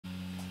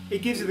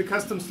it gives you the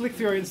custom slick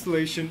through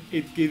installation.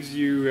 It gives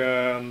you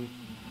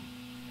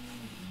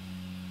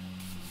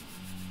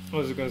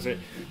what was I going to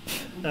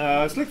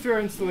say? Slick through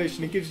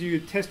installation. It gives you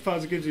test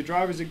files. It gives you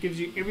drivers. It gives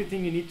you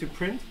everything you need to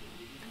print.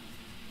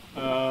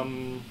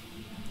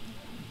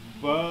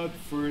 But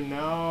for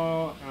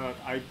now,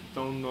 I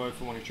don't know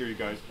if I want to show you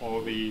guys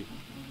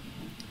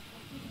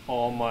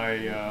all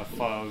my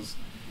files.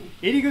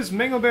 Edigus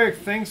Mengelberg,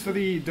 thanks for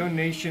the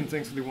donation.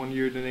 Thanks for the 1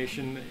 year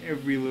donation.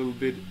 Every little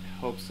bit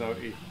helps out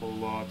a whole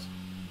lot.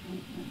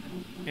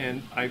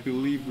 And I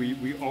believe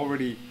we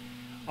already,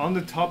 on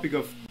the topic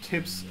of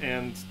tips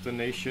and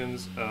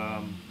donations,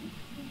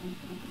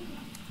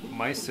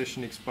 my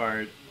session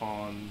expired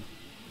on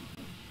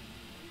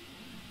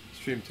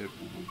stream tip.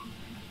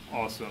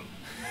 Awesome.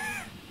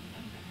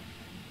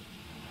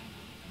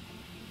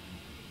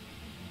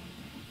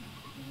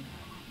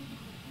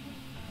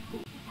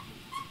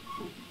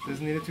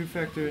 Doesn't need a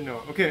two-factor?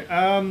 No. Okay.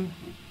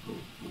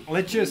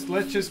 Let's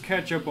just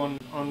catch up on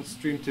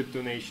stream tip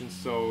donations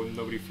so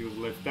nobody feels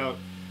left out.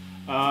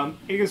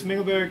 Egus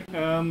Mengelberg,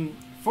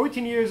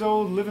 14 years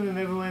old, live in the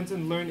Netherlands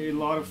and learned a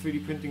lot of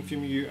 3D printing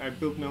from you. I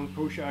built my own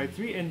Porsche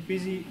i3 and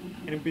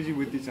I'm busy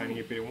with designing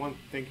a bit one.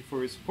 Thank you for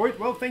your support.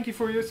 Well, thank you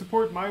for your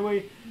support my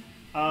way.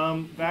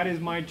 That is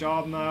my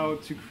job now,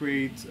 to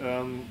create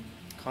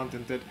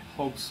content that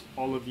helps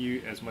all of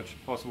you as much as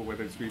possible,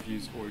 whether it's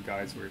reviews or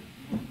guides or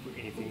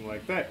anything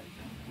like that.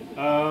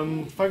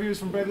 5 years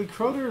from Bradley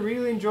Crowther,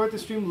 really enjoyed the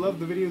stream, loved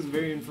the videos,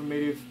 very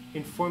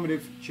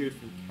informative, cheers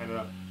from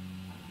Canada.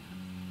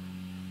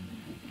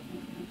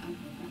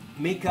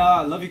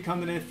 Mika, love your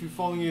content, if you're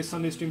following your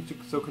Sunday stream,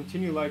 so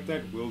continue like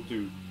that, will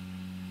do.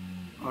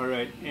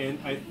 Alright, and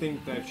I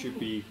think that should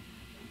be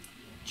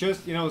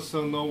just, you know,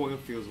 so no one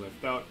feels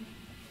left out.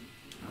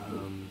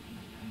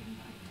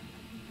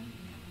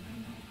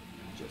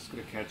 Just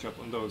gonna catch up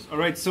on those.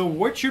 Alright, so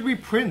what should we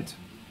print?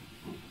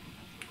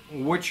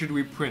 What should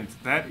we print?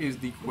 That is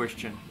the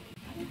question.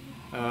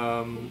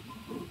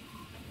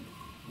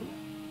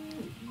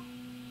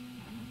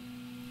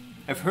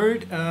 I've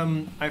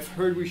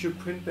heard we should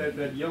print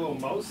that yellow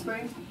mouse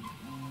thing.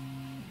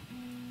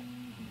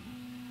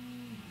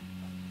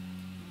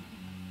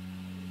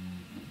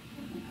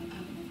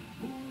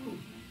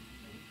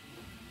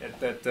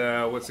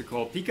 That what's it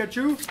called?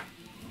 Pikachu?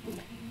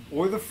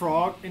 Or the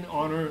frog, in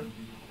honor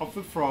of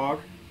the frog.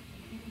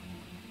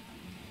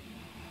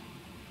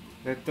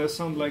 That does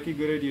sound like a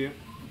good idea.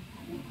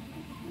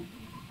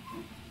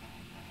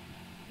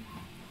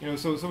 You know,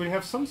 so we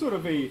have some sort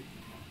of a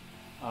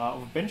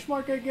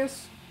benchmark, I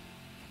guess.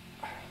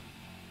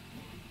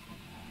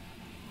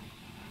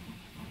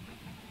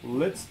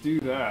 Let's do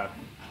that.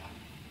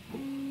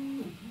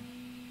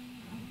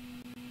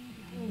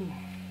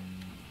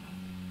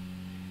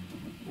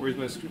 Where's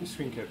my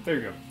screen cap? There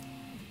you go.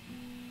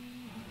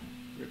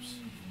 Oops.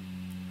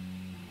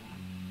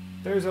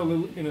 There's a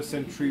little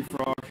innocent tree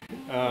frog.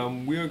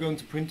 We are going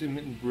to print him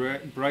in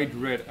bright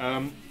red.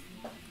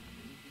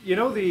 You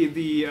know,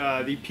 the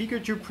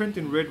Pikachu print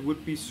in red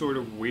would be sort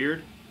of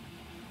weird.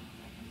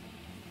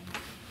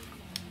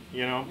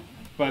 You know,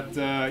 but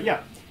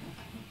yeah.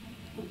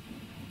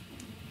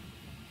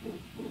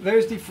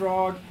 There's the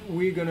frog.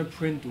 We're gonna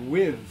print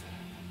with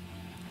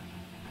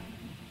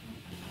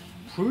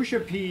Prusa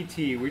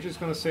PET. We're just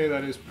gonna say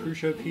that is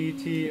Prusa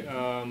PET.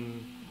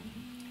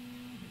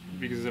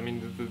 Because I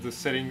mean the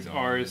settings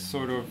are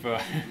sort of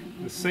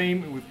the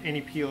same with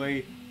any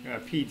PLA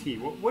PET.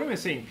 What am I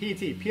saying?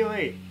 PET,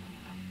 PLA,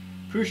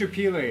 Prusa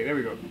PLA. There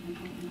we go.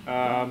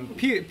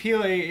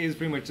 PLA is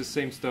pretty much the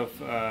same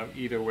stuff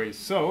either way.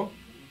 So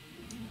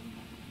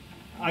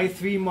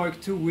i3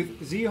 Mark II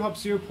with Z-Hop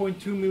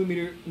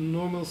 0.2mm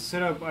normal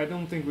setup. I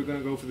don't think we're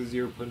gonna go for the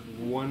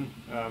 0.1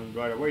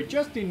 right away.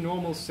 Just the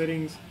normal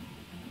settings.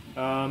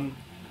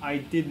 I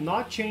did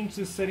not change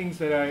the settings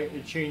that I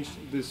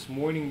changed this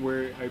morning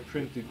where I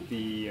printed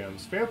the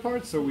spare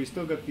parts, so we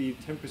still got the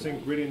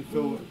 10% grid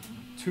infill,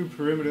 2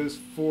 perimeters,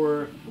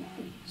 4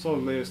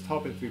 solid layers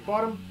top and 3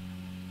 bottom.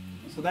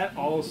 So that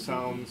all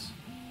sounds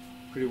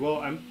pretty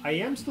well. I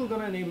am still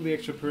going to enable the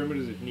extra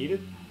perimeters if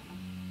needed,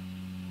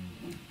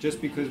 just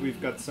because we've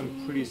got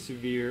some pretty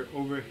severe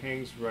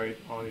overhangs right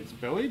on its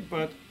belly,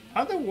 but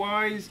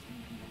otherwise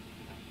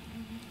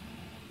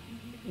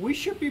we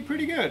should be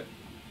pretty good.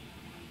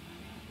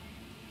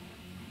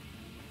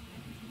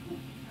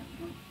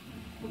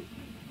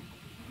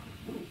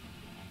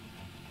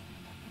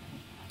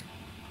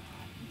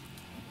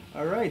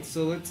 Alright,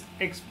 so let's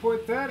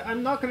export that.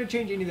 I'm not going to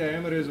change any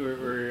diameters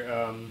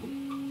or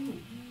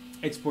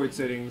export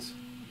settings.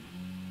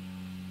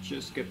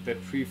 Just get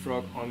that tree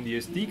frog on the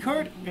SD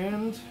card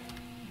and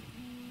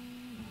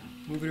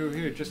move it over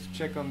here just to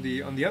check on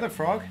the other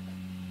frog.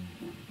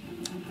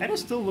 That is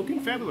still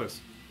looking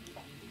fabulous.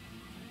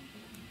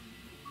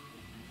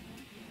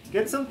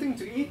 Get something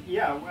to eat?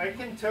 Yeah, I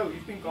can tell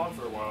you've been gone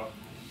for a while.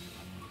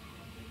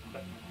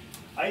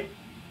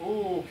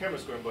 Oh,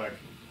 camera's going black.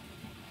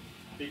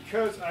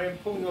 Because I am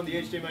pulling on the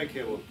HDMI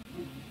cable.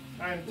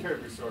 I am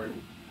terribly sorry.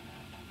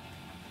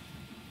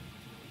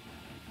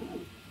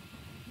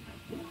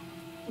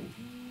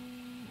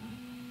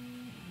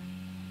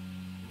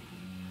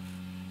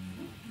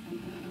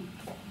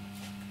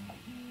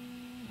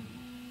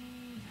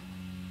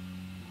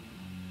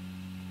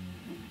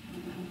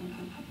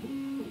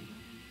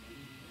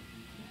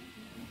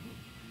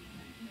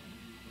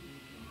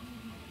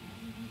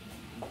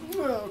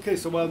 Okay,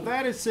 so while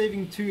that is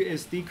saving to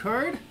SD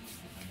card,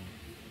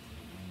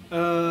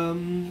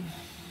 let's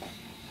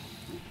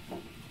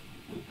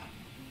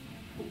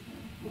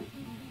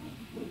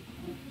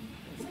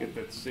get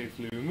that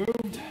safely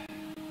removed.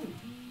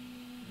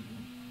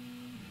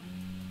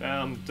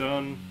 Bam,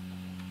 done.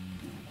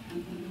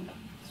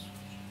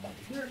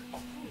 Here.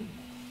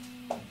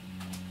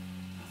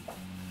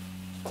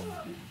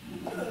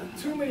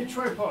 Too many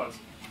tripods.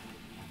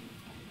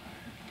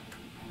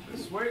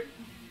 This way.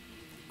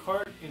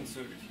 Card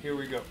inserted. Here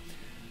we go.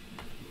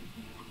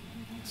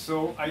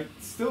 So I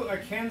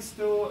can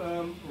still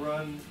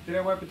run. Did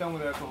I wipe it down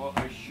with alcohol?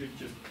 I should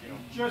just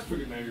for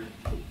good measure,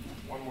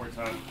 one more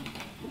time.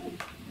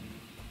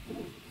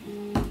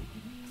 There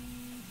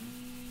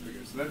we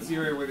go. So that's the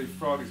area where the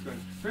frog is going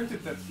to be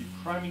printed. That's the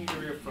priming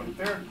area front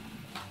there.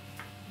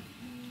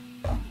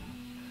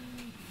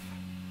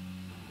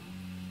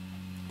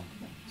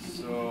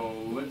 So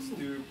let's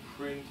do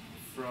print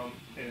from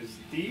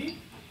SD.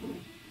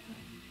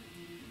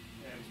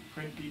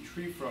 Print the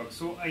tree frog.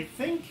 So I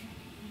think,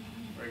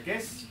 or I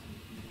guess,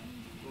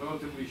 I'm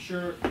relatively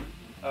sure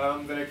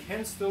that I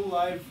can still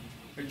live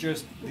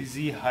adjust the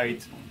Z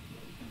height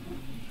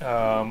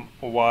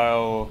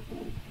while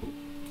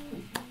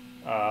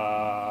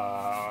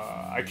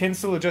I can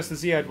still adjust the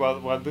Z height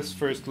while this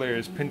first layer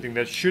is printing.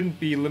 That shouldn't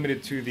be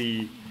limited to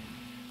the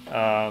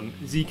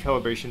Z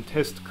calibration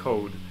test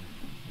code,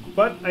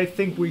 but I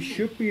think we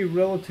should be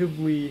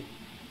relatively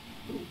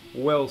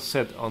well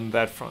set on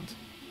that front.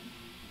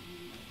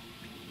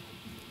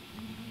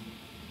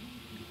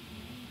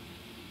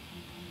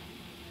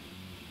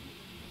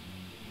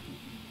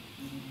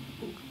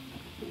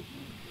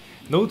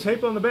 No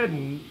tape on the bed.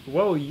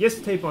 Well,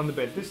 yes, tape on the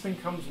bed. This thing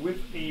comes with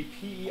a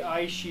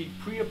PEI sheet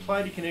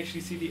pre-applied. You can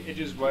actually see the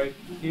edges right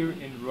here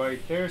and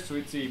right there. So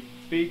it's a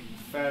big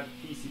fat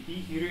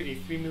PCB heater, a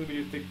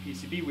 3mm thick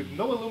PCB with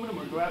no aluminum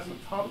or glass on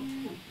top,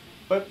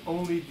 but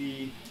only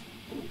the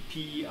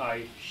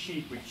PEI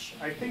sheet, which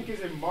I think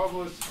is a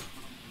marvelous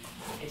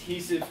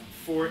adhesive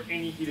for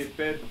any heated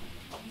bed.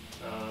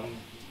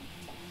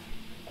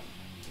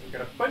 We've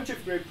got a bunch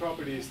of great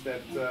properties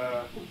that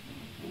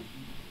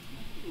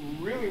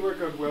really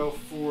work out well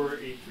for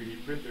a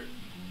 3D printer.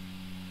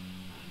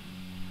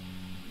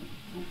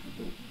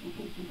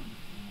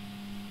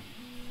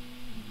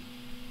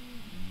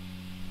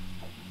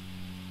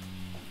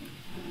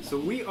 So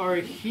we are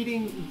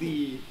heating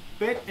the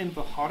bed and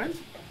the hot end.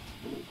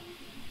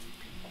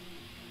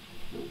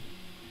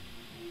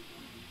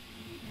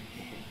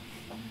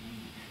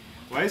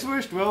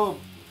 Weiswurst, well,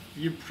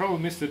 you probably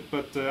missed it,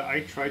 but I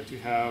tried to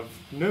have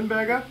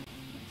Nürnberger,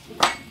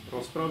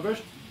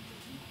 Rostbratwurst,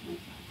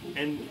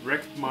 and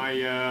wrecked my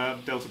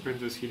Delta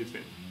Printer's heated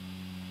bed.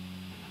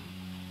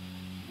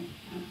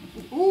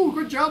 Ooh,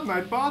 good job,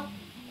 Nightbot!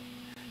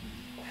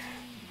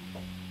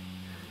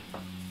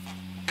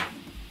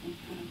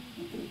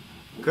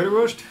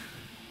 Currywurst?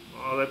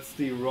 Oh, that's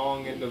the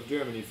wrong end of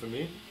Germany for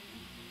me.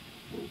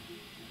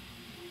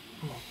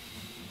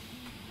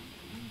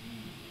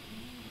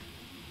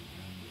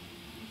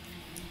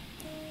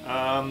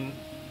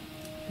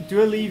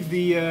 Do I leave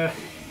the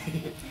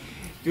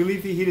do you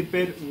leave the heated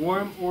bed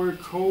warm or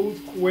cold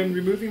when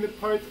removing the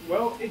part?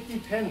 Well, it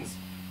depends.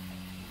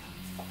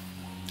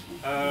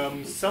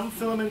 Some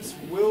filaments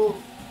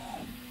will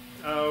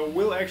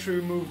actually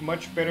remove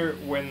much better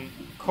when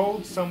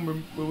cold. Some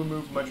will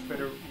remove much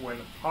better when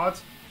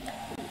hot.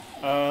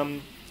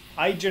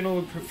 I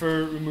generally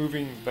prefer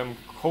removing them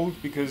cold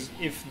because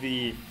if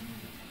the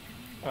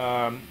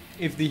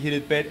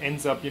heated bed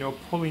ends up,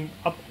 pulling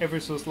up ever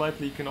so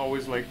slightly, you can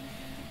always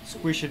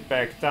squish it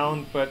back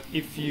down. But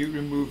if you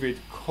remove it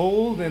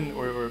cold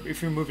or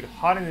if you remove it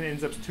hot and it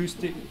ends up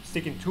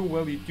sticking too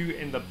well, you do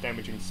end up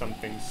damaging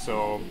something.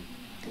 So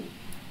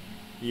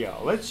yeah,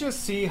 let's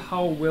just see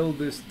how well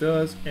this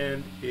does,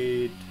 and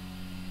it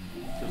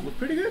does look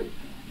pretty good.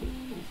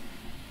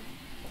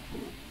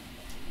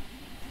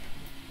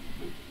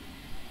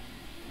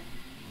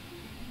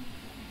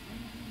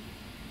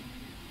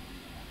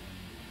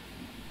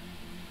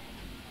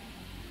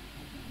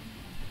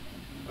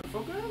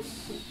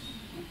 Focus.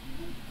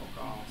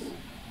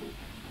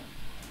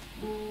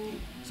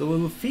 So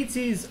little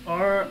feetsies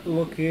are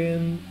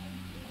looking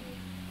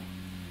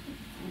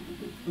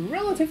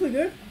relatively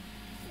good.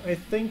 I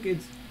think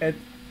it's at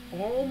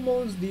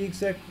almost the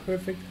exact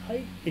perfect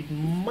height. It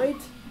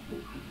might...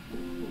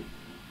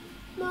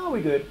 No,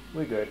 we're good.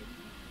 We're good.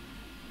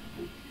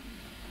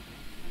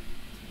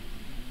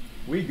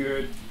 We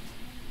good.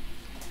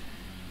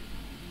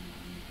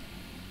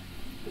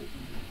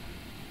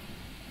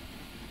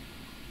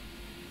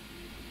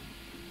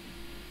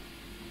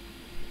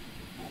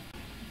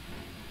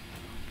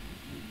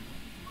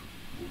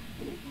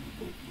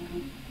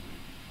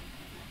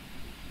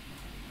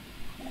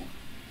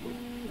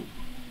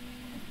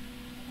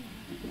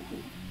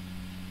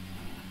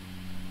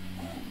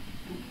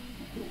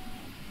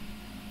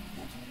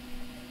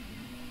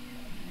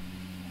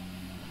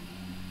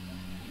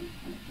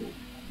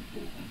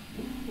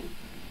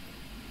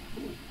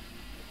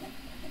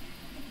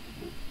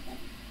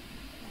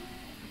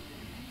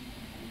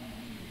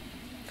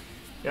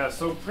 Yeah,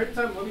 so print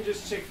time, let me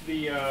just check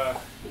the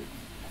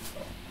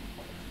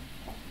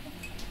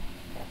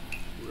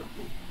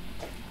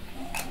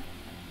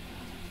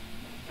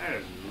that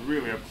is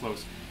really up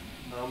close.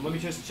 Let me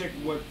just check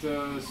what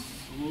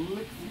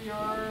slick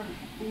VR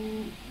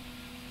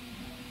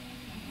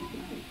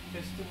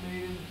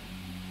estimated.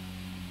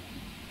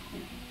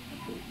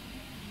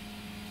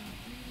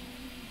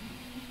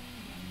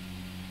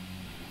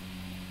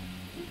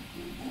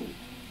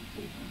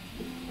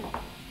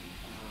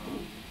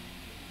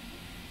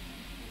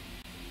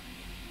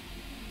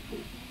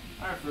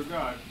 I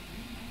forgot.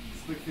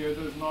 Slick VR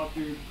does not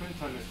do print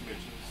time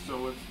estimations, so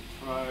let's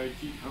try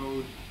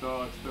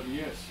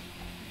gcode.ws.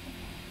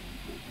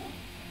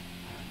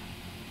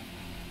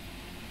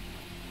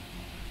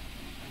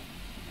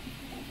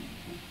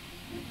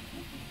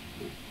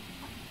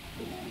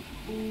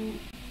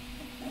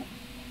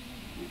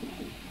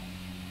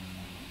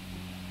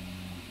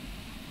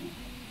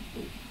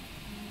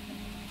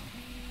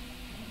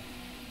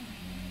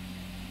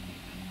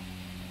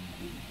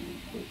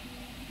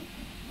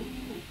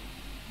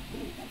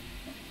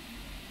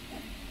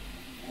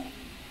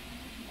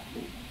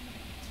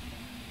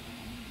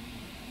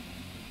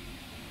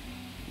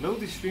 No,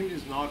 the stream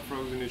is not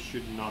frozen, it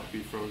should not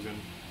be frozen.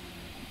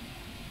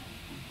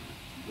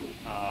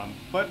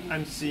 But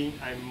I'm seeing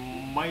I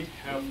might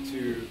have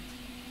to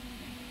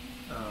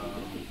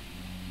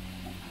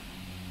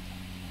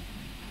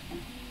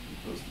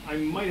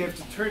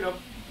turn up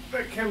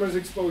the camera's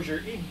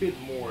exposure a bit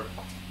more.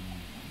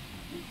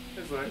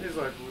 It's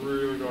like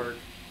really dark.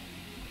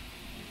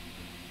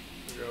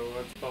 There we go,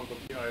 let's bump up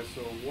the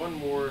ISO one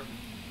more.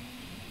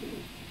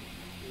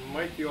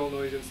 Might be all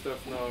noise and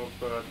stuff now,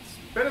 but it's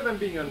better than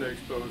being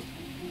underexposed.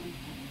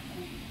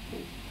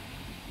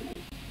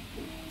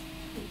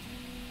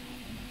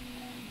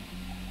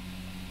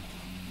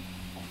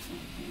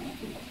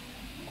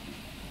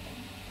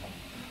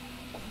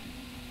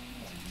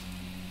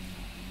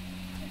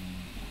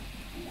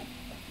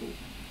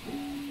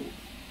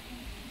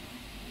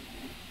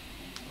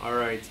 All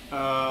right.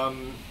 Oh,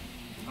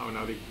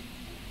 now the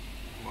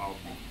wow.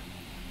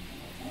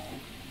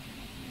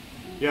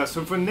 Yeah,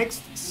 so for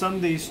next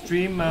Sunday's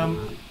stream,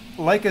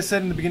 like I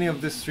said in the beginning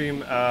of this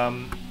stream,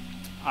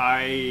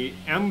 I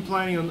am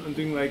planning on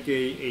doing like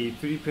a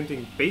 3D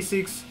printing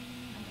basics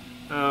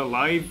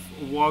live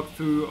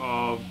walkthrough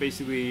of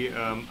basically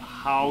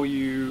how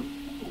you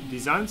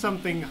design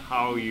something,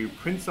 how you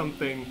print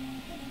something,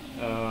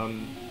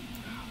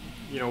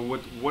 you know,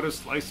 what a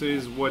slicer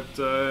is, what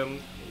the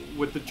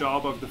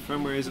job of the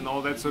firmware is, and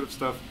all that sort of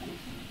stuff.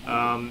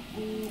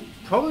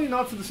 Probably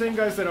not for the same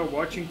guys that are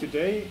watching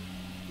today.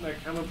 My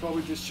camera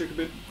probably just shook a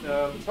bit.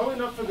 Probably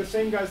not for the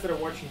same guys that are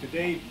watching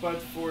today, but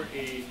for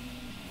an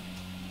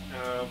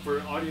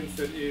audience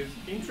that is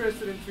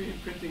interested in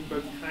 3D printing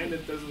but kind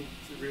of doesn't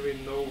really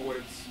know what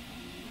it's.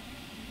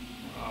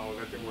 Oh,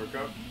 that didn't work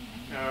out.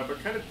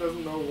 But kind of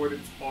doesn't know what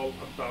it's all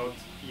about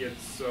yet.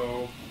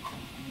 So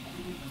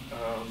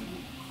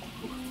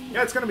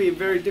yeah, it's going to be a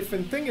very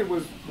different thing. It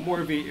was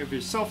more of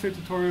a software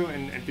tutorial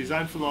and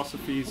design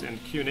philosophies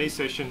and Q&A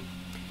session.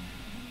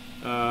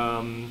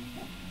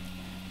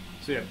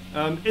 So yeah,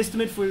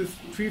 estimate for the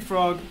Tree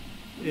Frog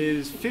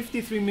is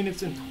 53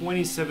 minutes and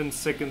 27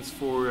 seconds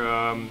for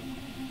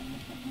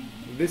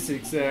this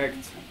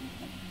exact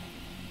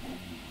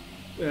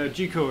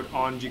G-code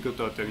on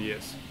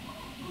gcode.ws.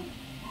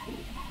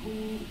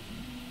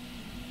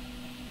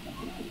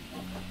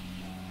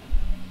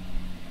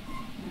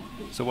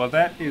 So while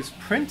that is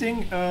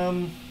printing, let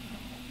me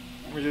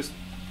just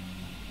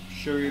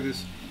show you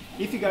this.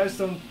 If you guys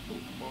don't,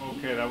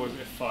 okay, that was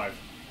F5,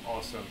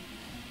 awesome.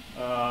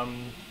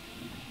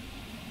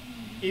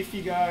 If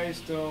you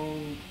guys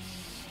don't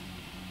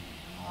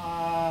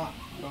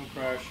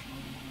crash,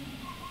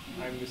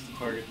 I missed the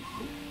target.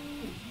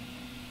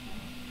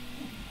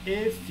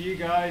 If you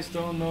guys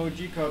don't know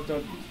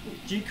gcode.ws,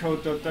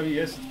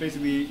 it's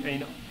basically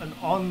an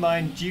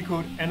online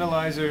G-code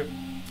analyzer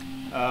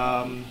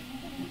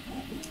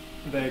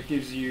that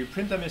gives you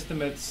print time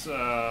estimates,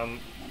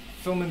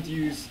 filament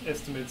use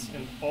estimates,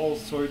 and all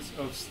sorts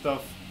of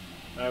stuff.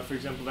 For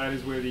example, that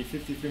is where the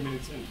 53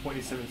 minutes and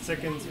 27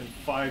 seconds and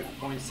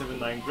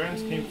 5.79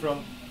 grams came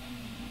from.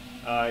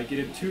 You get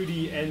a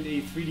 2D and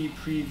a 3D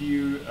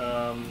preview.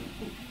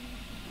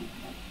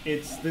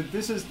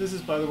 This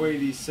is by the way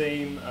the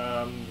same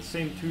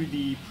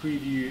 2D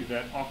preview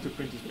that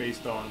Octoprint is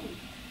based on.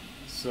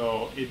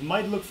 So it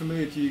might look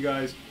familiar to you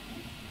guys,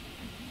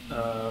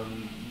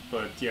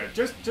 but yeah,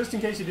 just in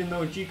case you didn't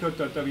know,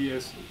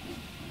 gcode.ws,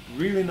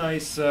 really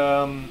nice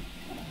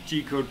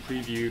G-code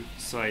preview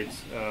site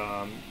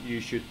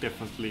you should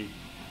definitely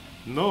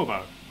know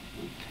about.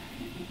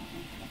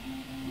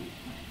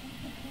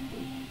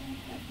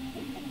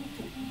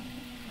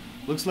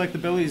 Looks like the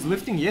belly is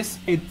lifting. Yes,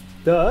 it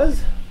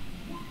does,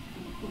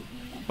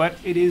 but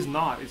it is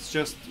not. It's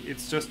just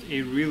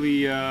a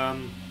really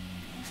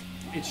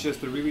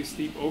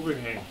steep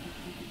overhang.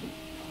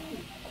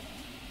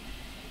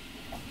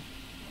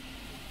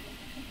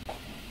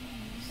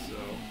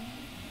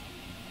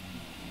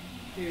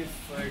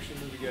 if I actually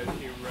maybe get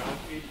around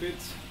 8-bit.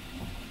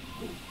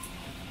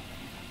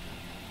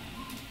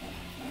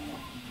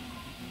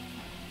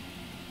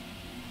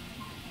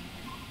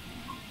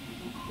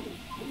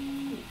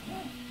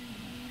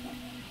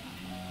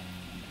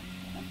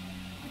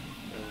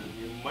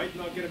 You might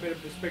not get a better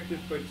perspective,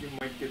 but you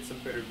might get some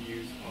better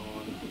views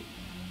on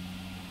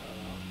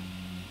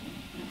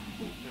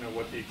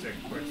what the exact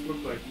parts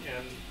look like.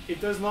 And it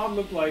does not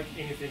look like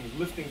anything is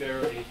lifting there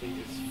or anything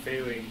is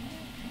failing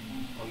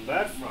on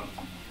that front.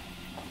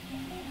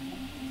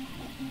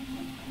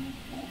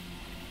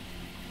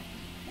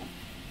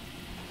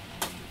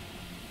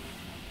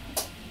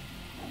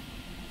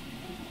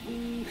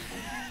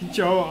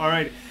 Joe,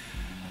 alright.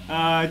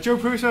 Joe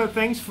Prusa,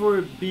 thanks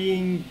for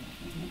being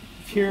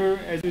here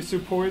as a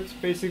support,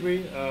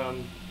 basically.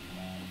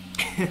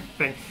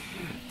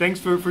 Thanks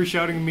for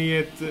shouting at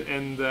me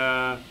and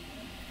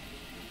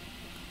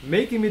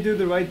making me do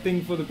the right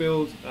thing for the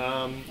build.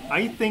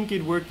 I think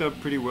it worked out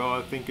pretty well.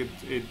 I think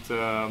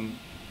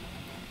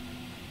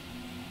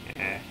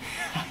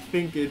I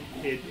think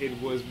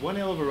it was one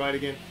hell of a ride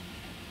again.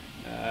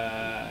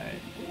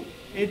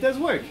 It does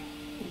work.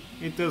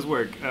 It does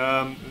work.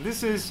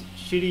 This is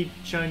shitty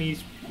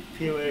Chinese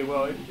PLA.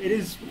 Well, it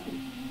is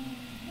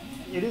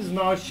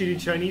not shitty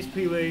Chinese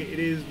PLA. It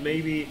is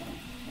maybe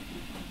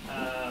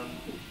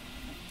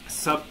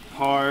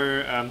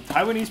subpar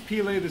Taiwanese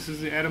PLA. This is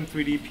the Atom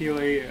 3D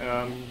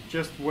PLA.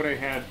 Just what I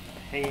had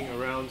hanging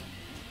around.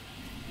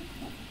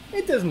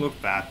 It doesn't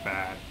look that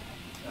bad.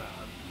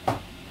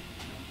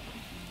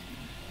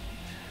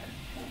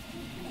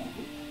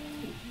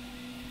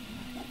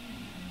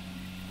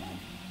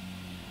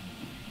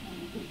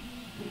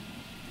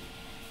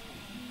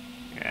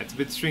 Yeah, it's a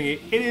bit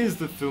stringy. It is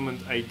the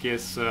filament, I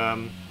guess.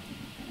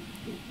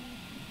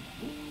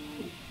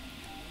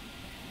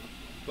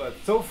 But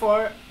so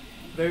far,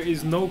 there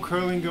is no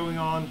curling going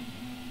on.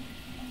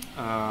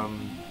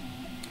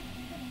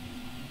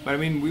 But I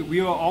mean, we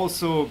are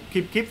also,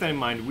 keep that in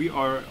mind, we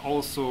are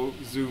also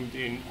zoomed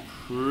in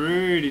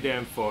pretty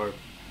damn far.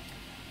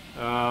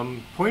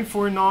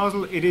 0.4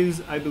 nozzle, it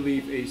is, I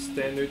believe, a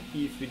standard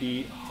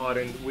E3D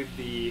hardened with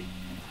the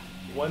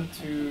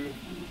 2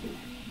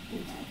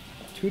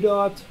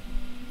 dot,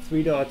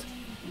 3 dot.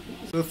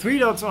 So 3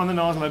 dots on the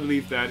nozzle, I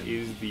believe that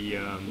is the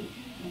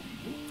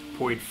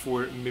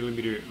 0.4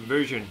 millimeter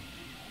version.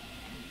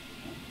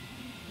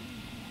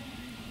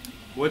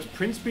 What's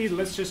print speed?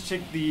 Let's just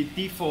check the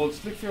default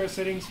slick through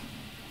settings.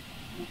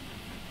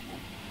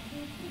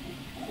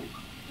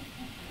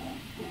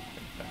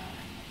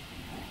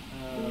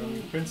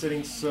 Print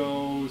settings,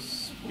 so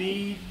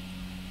speed.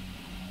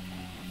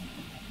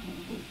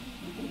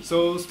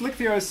 So slick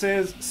through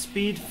says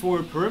speed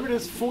for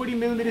perimeters 40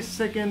 millimeters a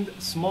second,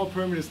 small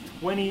perimeters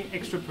 20,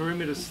 extra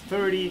perimeters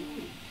 30.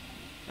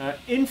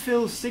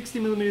 Infill 60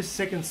 millimeters a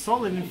second,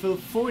 solid infill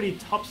 40,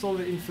 top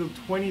solid infill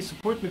 20,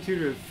 support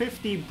material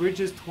 50,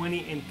 bridges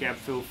 20, and gap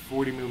fill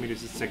 40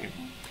 millimeters a second.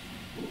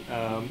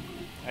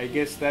 I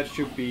guess that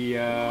should be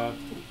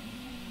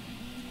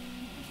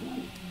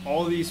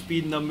all these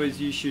speed numbers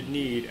you should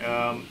need.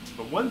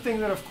 But one thing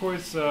that, of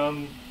course,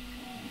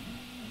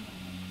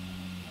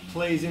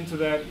 plays into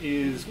that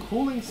is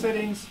cooling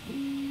settings.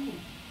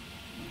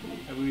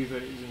 I believe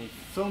there is a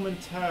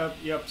filament tab.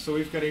 Yep, so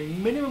we've got a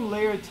minimum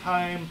layer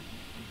time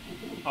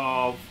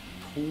of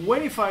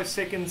 25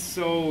 seconds,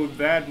 so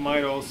that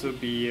might also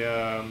be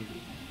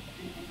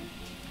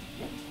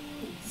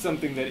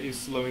something that is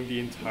slowing the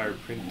entire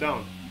print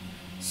down.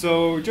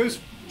 So Joe's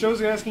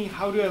asking,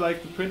 how do I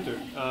like the printer?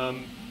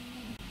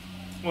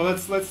 Well,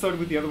 let's start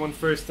with the other one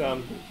first.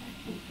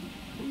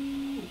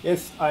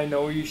 Yes, I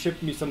know you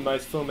shipped me some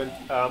nice filament.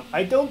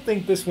 I don't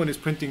think this one is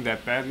printing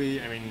that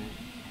badly. I mean,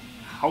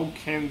 how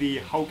can the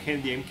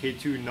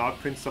MK2 not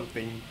print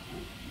something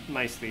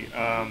nicely?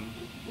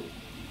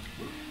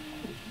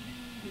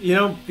 You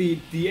know, the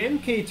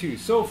MK2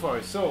 so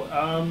far. So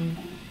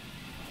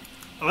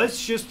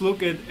let's just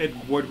look at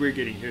what we're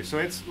getting here. So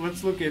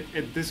let's look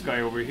at this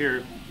guy over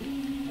here.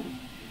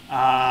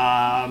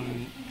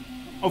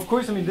 Of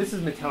course, I mean, this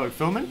is metallic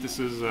filament. This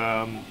is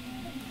a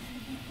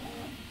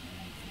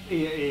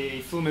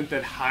filament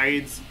that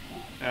hides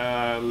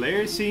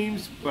layer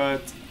seams,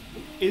 but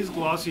is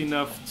glossy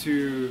enough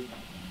to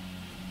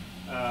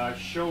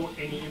show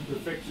any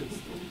imperfections.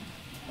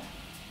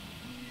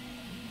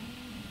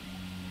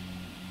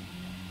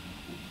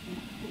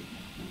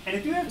 And I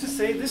do have to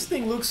say, this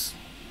thing looks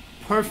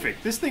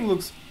perfect. This thing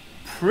looks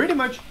pretty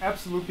much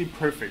absolutely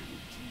perfect.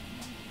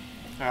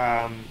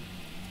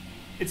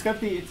 It's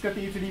got the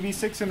E3D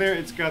V6 in there.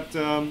 It's got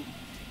a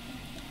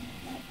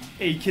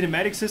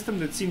kinematic system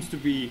that seems to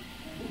be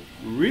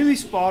really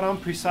spot on,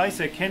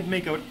 precise. I can't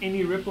make out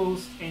any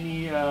ripples,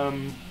 any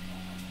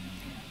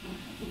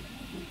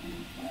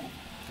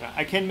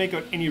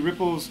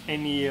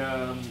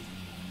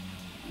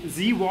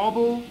Z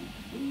wobble.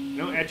 You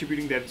know,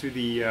 attributing that to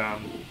the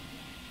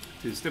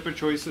stepper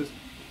choices.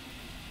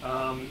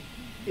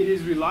 It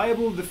is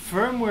reliable. The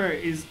firmware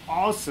is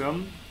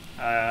awesome,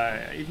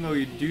 even though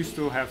you do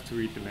still have to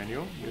read the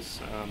manual. Yes.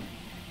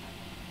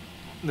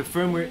 The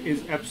firmware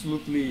is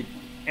absolutely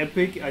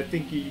epic. I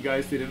think you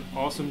guys did an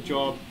awesome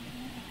job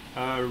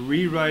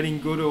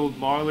rewriting good old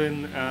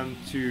Marlin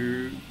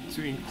to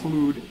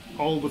include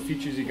all the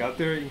features you got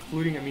there,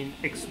 including, I mean,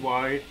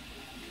 XY,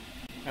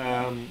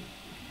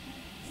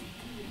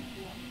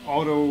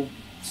 auto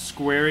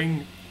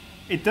squaring.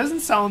 It doesn't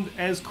sound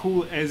as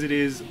cool as it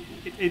is.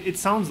 It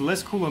sounds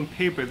less cool on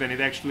paper than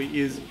it actually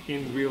is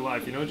in real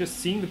life. You know, just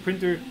seeing the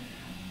printer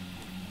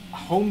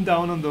home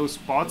down on those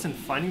spots and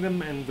finding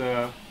them, and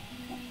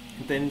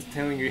then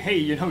telling you, hey,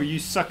 you know, you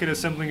suck at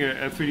assembling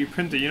a 3D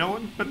printer, you know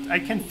what, but I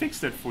can fix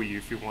that for you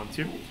if you want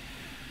to.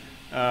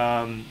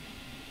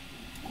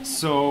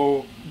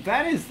 So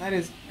that is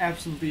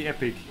absolutely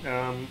epic.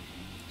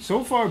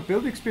 So far,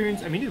 build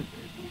experience, I mean, the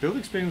build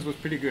experience was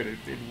pretty good.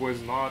 It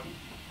was not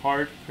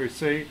hard per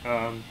se.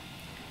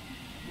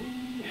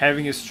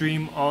 Having a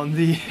stream on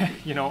the,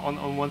 you know,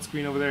 on one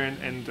screen over there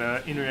and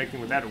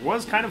interacting with that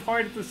was kind of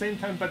hard at the same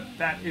time, but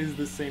that is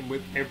the same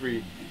with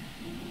every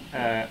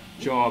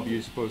job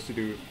you're supposed to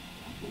do,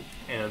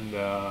 and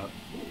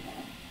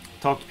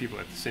talk to people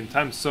at the same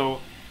time. So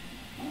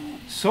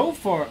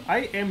far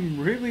I am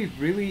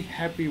really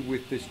happy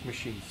with this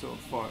machine so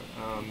far.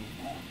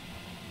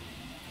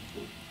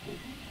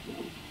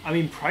 I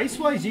mean, price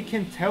wise, you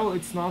can tell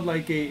it's not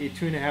like a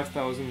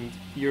 €2,500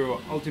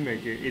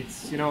 Ultimaker.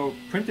 It's, you know,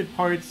 printed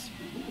parts.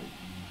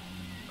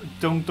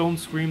 Don't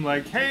scream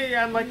like, hey,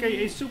 I'm like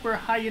a super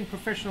high-end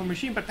professional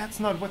machine, but that's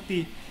not what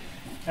the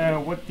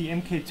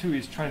MK2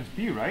 is trying to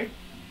be, right?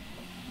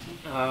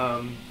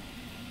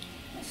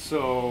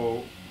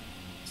 So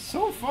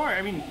far,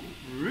 I mean,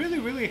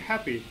 really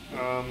happy.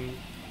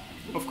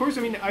 Of course,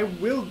 I mean, I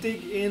will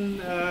dig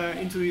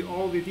into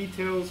all the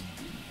details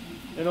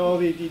and all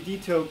the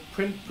detailed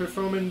print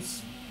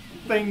performance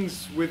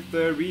things with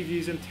the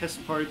reviews and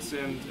test parts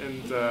and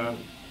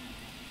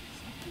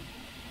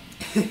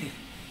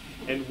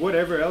and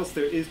whatever else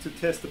there is to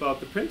test about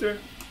the printer.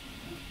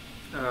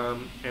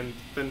 And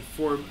then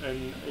form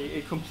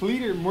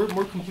a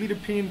more complete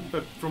opinion.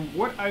 But from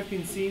what I've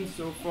been seeing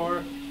so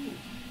far,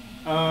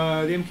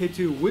 the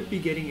MK2 would be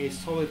getting a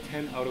solid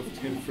 10 out of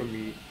 10 from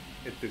me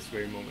at this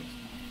very moment.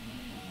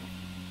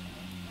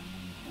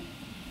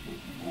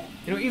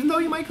 You know, even though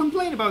you might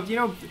complain about, you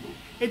know,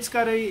 it's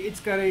got a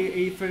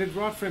threaded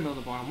rod frame on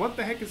the bottom. What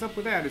the heck is up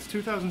with that? It's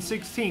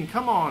 2016.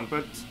 Come on,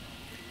 but.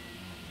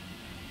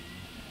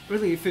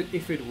 Really, if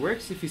it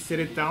works, if you set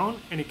it down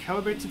and it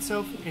calibrates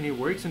itself and it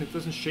works and it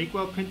doesn't shake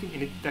while printing,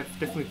 and it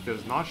definitely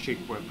does not shake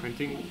while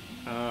printing,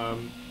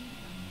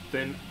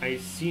 then I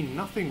see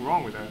nothing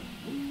wrong with that.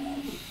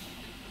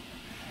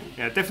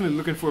 Yeah, definitely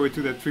looking forward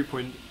to that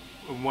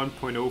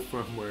 3.1.0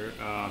 firmware.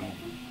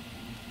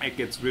 It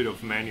gets rid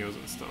of manuals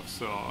and stuff,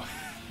 so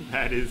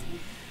that is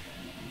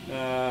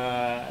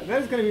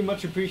going to be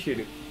much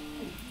appreciated.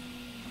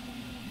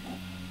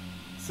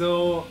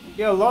 So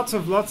yeah, lots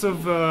of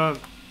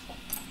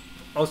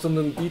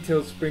awesome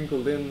details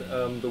sprinkled in,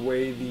 the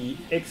way the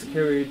X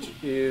carriage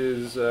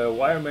is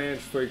wire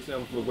managed, for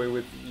example, the way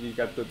with you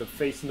got the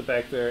face in the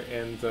back there,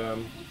 and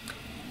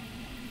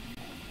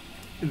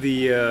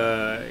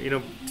the you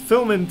know,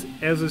 filament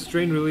as a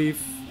strain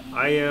relief.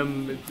 I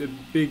am a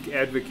big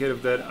advocate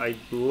of that. I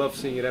love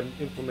seeing it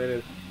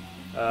implemented.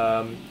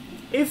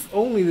 If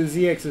only the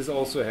ZXs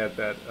also had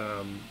that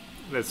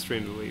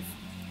strain relief.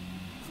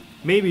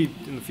 Maybe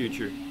in the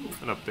future,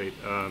 an update.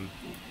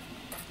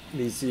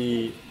 The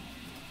Z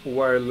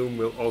wire loom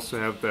will also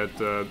have that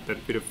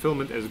bit of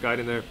filament as a guide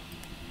in there.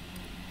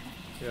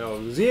 You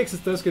know, the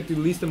ZXs does get the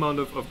least amount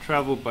of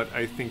travel, but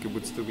I think it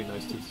would still be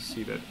nice to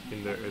see that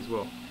in there as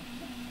well.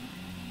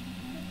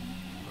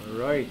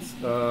 Alright,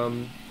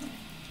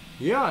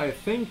 yeah, I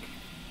think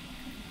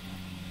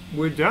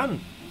we're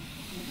done.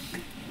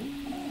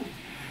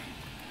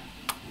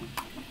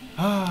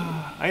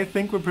 I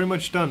think we're pretty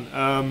much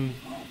done.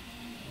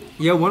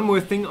 Yeah, one more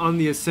thing on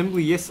the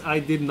assembly. Yes, I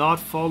did not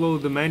follow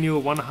the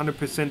manual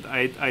 100%.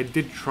 I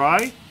did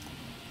try.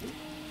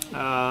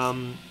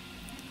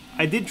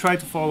 I did try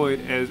to follow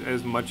it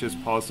as much as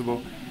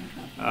possible.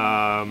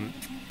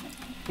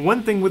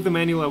 One thing with the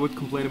manual I would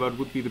complain about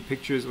would be the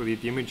pictures or the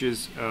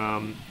images.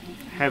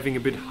 Having a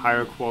bit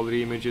higher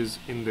quality images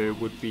in there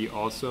would be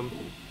awesome.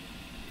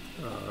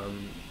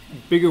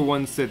 Bigger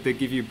ones that they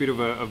give you a bit of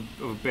a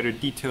better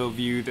detail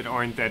view, that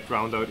aren't that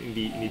drowned out in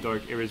the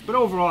dark areas. But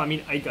overall, I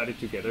mean, I got it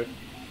together.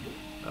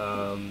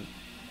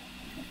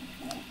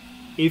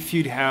 If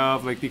you'd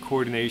have like the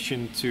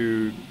coordination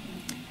to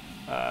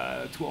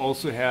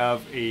also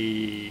have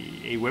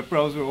a web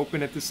browser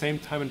open at the same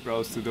time and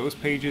browse through those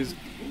pages,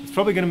 it's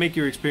probably going to make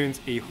your experience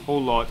a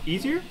whole lot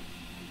easier.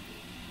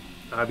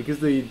 Because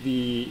the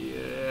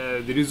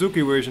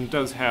Rizuki version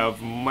does have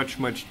much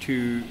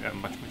better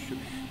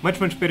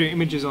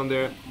images on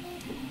there.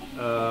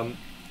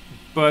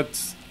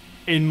 But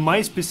in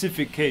my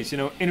specific case, you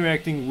know,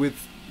 interacting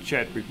with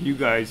chat with you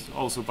guys,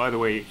 also, by the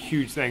way,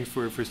 huge thanks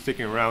for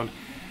sticking around.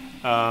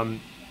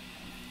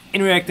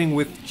 Interacting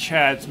with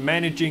chat,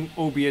 managing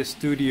OBS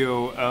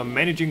Studio,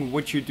 managing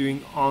what you're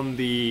doing on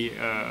the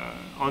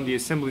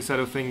assembly side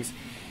of things,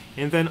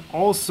 And then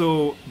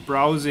also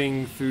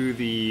browsing through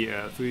the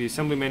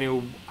assembly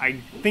manual, I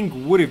think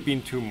would have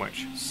been too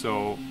much.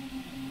 So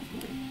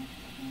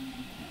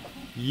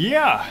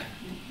yeah,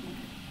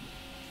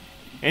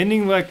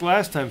 ending like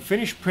last time.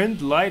 Finish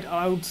print, light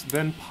out,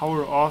 then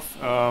power off.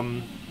 I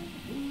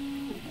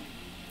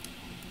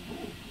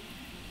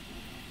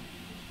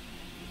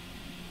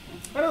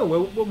don't know.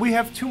 Well, we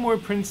have two more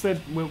prints that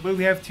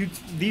we have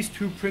these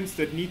two prints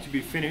that need to be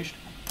finished.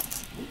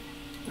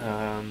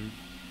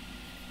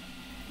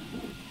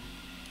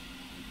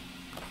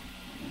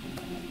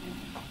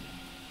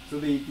 So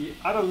the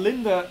other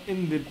Linda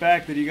in the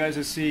back that you guys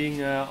are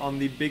seeing on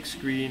the big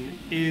screen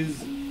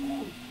is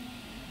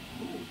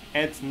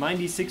at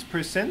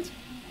 96%.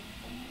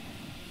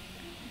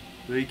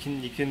 So you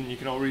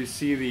can already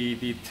see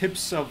the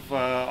tips of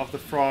the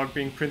frog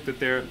being printed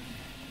there.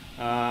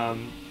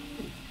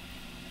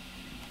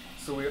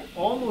 So we're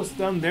almost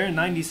done there,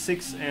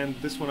 96, and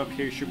this one up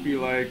here should be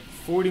like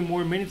 40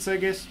 more minutes, I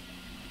guess.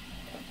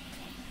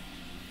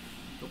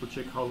 Double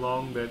check how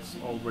long that's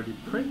already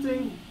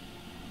printing.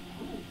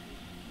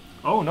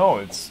 Oh no,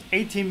 it's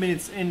 18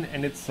 minutes in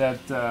and it's at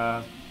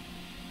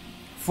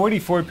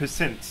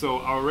 44%. So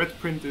our red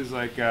print is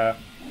like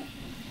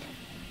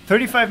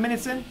 35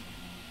 minutes in.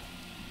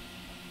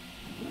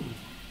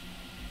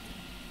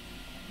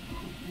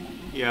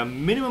 Yeah,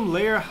 minimum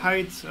layer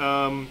height.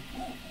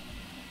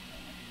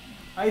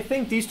 I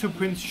think these two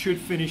prints should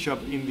finish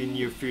up in the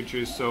near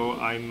future. So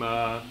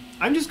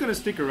I'm just gonna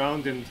stick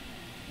around and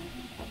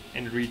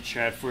read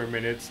chat for a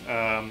minute.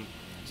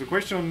 So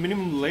question on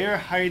minimum layer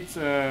height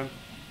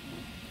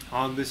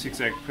on this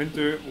exact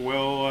printer.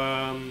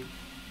 Well,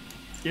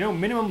 you know,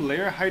 minimum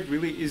layer height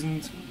really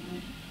isn't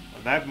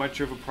that much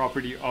of a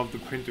property of the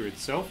printer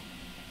itself.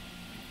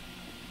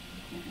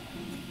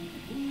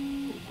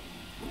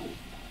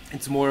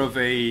 It's more of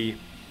a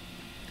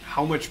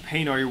how much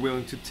pain are you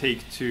willing to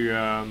take to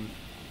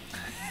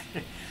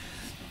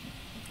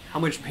how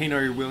much pain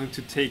are you willing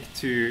to take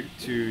to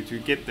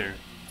get there.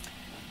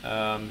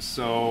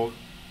 So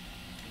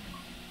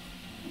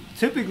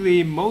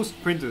typically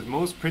most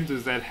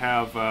printers that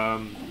have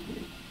a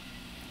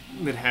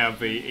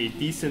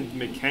decent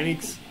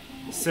mechanics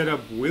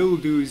setup will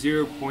do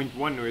 0.1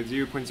 or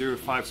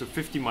 0.05, so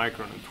 50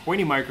 micron and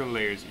 20 micron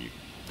layers even.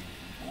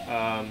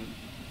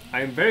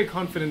 I am very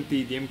confident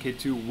the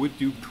MK2 would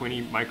do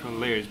 20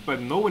 micron layers,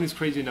 but no one is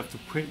crazy enough to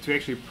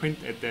actually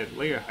print at that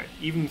layer height.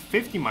 Even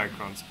 50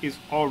 microns is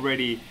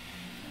already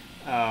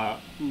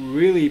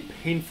really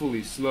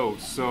painfully slow.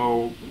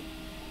 So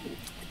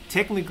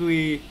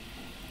technically,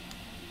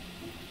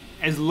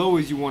 as low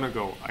as you want to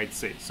go, I'd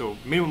say. So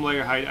minimum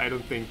layer height, I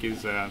don't think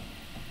is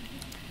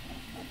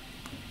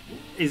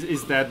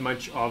that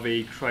much of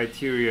a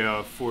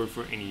criteria for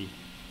any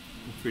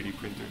 3D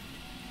printer.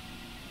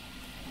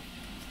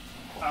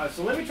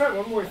 So let me try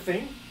one more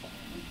thing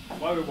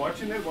while we're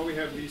watching that, while we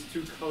have these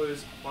two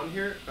colors on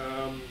here.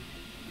 I'm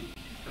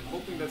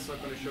hoping that's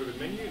not going to show the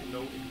menu.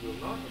 No, it will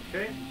not.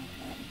 Okay.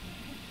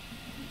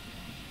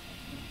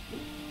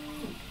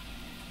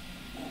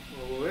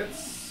 Well, let's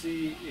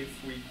see if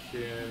we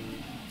can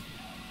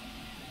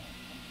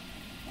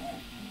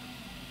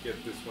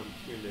get this one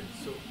tuned in.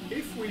 So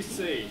if we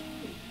say,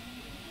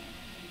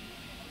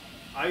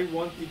 I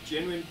want the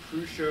genuine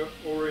Prusa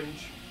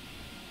orange,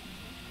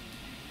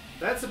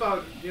 that's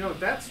about, you know,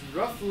 that's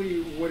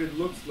roughly what it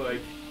looks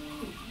like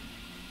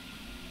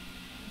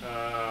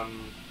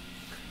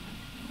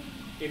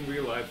in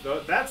real life. Though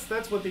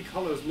that's what the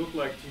colors look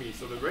like to me.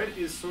 So the red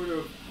is sort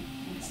of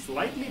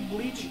slightly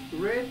bleached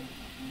red,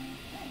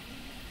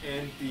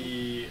 and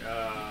the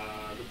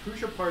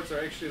Prusa parts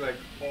are actually like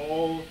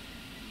all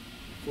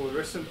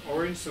fluorescent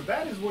orange. So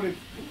that is what it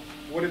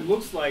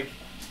looks like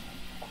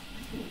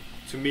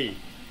to me.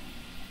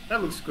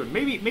 That looks good.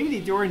 Maybe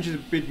the orange is a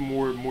bit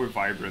more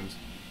vibrant.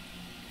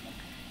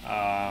 Should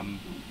I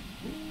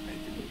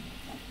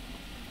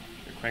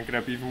crank it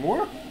up even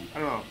more? I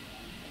don't know.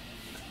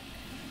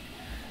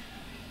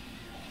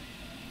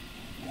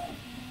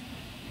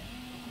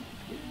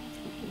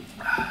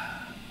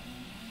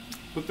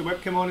 Put the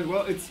webcam on as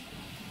well. It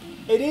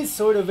is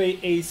sort of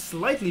a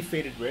slightly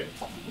faded red.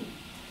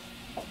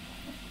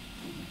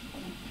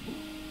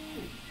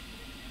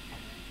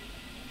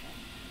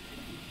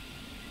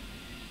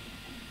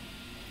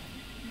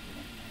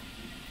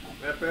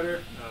 That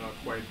better? No, not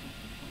quite.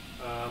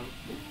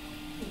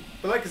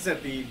 But like I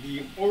said,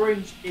 the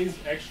orange is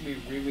actually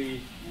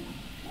really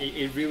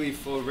a really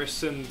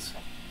fluorescent,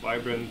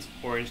 vibrant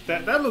orange.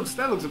 That looks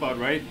about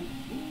right.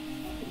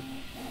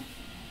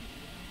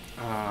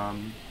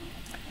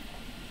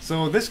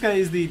 So this guy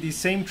is the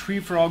same tree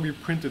frog we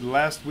printed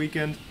last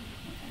weekend.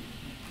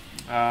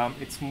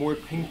 It's more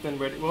pink than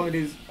red. Well, it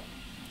is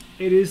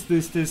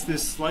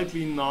this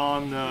slightly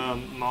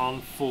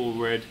non full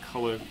red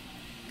color.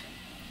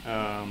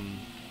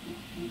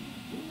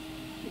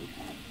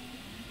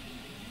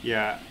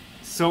 Yeah,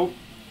 so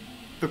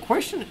the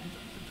question,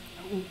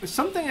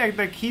 something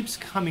that keeps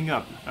coming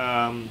up,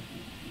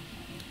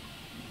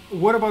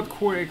 what about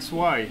Core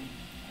XY?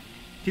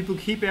 People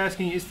keep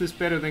asking, is this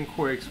better than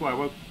Core XY?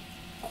 Well,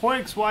 Core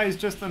XY is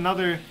just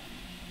another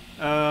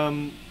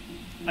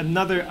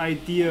another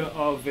idea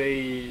of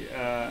a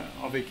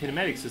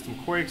kinematic system.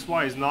 Core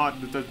XY is not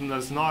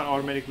does not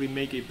automatically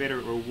make a better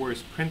or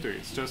worse printer.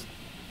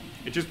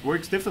 It just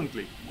works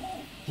differently.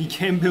 He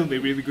can build a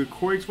really good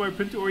Core XY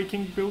printer, or he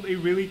can build a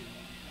really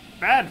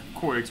bad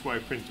Core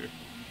XY printer.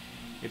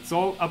 It's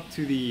all up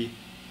to the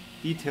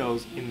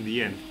details in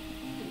the end.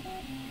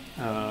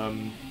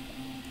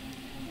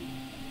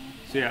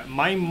 So yeah,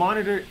 my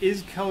monitor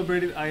is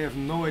calibrated. I have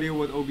no idea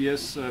what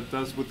OBS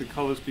does with the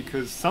colors,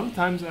 because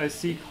sometimes I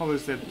see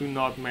colors that do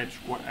not match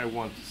what I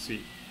want to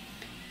see.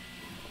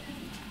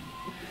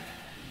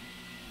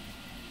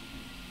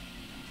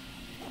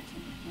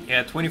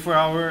 Yeah,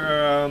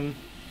 24-hour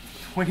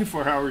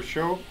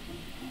show.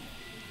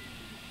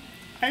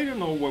 I don't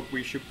know what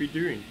we should be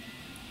doing.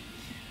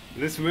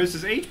 This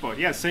versus HBot.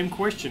 Yeah, same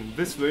question.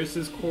 This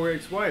versus Core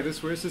XY. This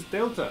versus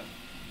Delta.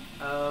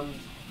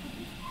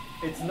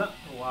 It's not.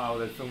 Wow,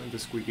 that's filming the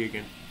squeaky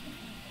again.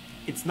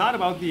 It's not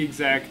about the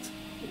exact.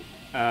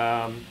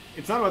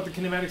 It's not about the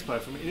kinematics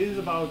platform. It is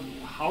about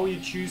how you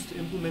choose to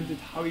implement it,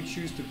 how you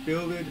choose to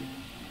build it.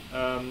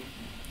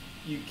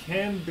 You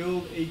can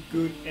build a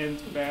good and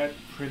bad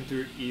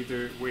printer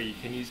either way. You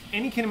can use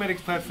any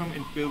kinematics platform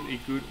and build a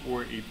good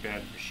or a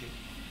bad machine.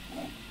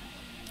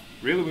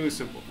 Really, really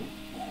simple.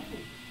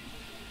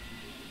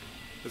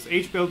 Does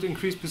HBelt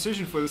increase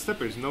precision for the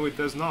steppers? No, it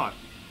does not.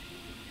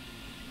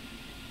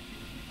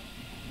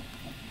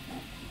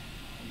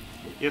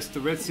 Yes, the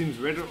red seems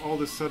redder all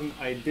of a sudden.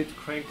 I did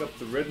crank up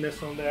the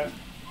redness on that.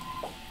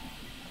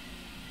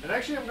 And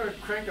actually I'm going to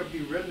crank up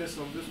the redness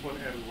on this one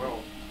as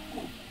well,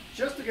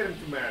 just to get them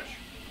to match.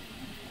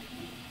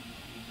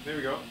 There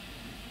we go.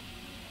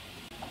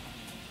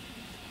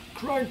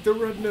 Crank the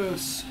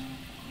redness!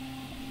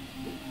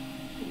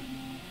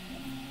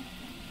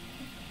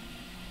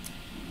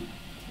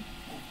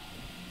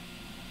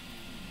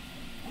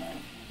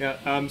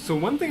 Yeah, so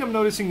one thing I'm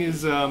noticing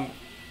is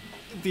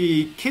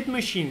the kit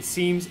machine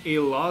seems a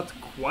lot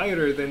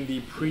quieter than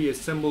the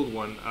pre-assembled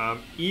one,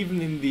 even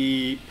in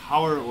the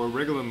power or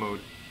regular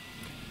mode,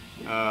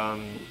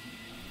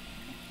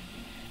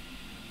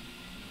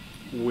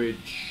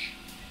 which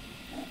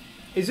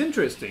is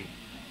interesting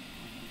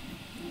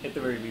at the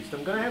very least.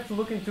 I'm gonna have to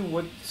look into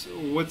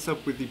what's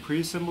up with the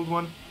pre-assembled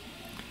one,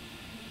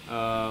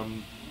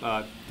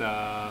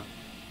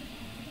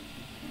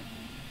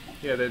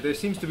 yeah, there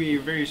seems to be a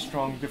very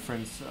strong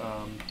difference.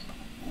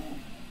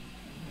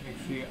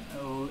 Actually,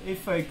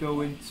 if I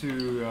go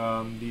into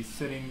the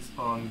settings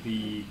on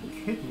the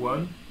kit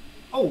one,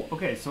 oh,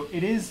 okay, so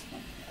it is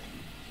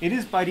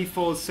by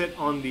default set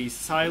on the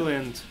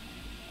silent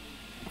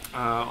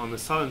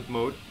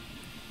mode.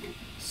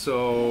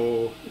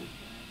 So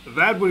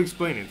that would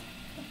explain it.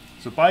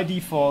 So by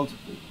default,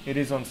 it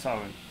is on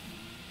silent.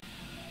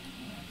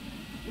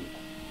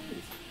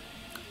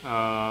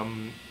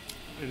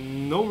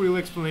 No real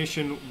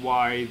explanation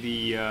why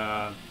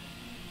the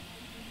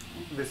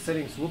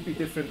settings would be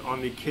different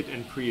on the kit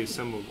and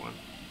pre-assembled one.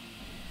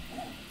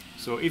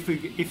 So if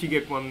you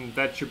get one,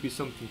 that should be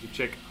something to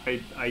check.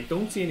 I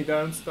don't see any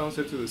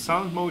downside to the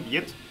silent mode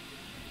yet.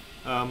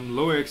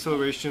 Lower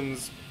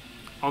accelerations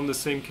on the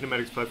same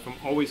kinematics platform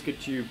always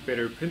get you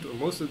better print, or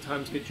most of the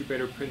times get you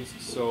better prints,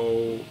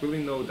 so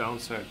really no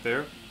downside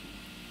there.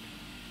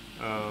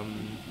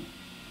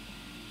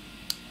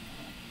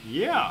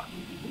 Yeah.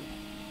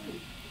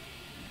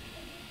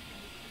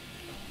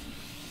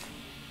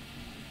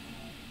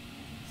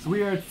 So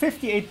we are at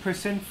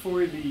 58%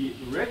 for the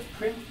red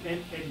print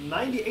and at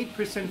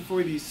 98%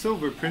 for the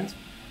silver print.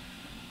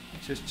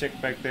 Just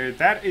check back there.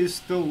 That is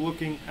still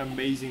looking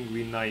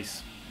amazingly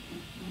nice.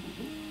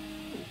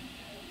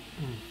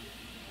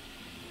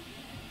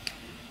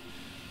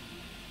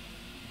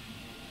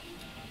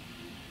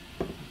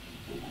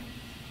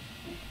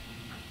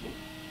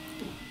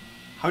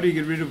 How do you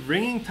get rid of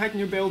ringing? Tighten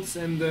your belts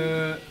and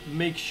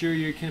make sure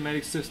your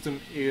kinematic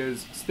system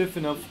is stiff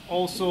enough.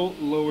 Also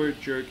lower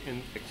jerk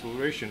and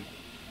acceleration.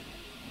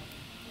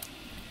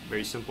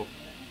 Very simple.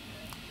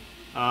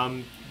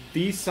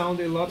 These sound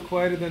a lot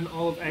quieter than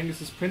all of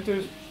Angus's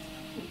printers.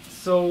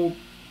 So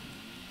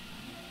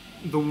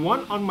the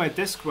one on my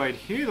desk right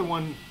here, the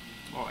one,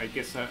 oh, I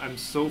guess I'm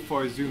so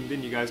far zoomed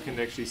in you guys can't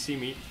actually see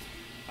me.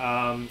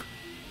 The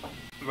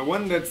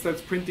one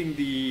that's printing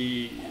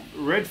the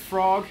red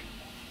frog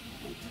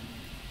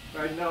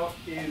right now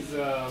is,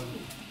 oh,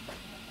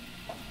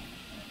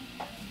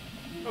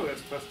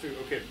 that's +2,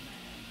 okay.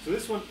 So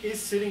this one is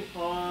sitting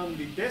on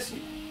the desk,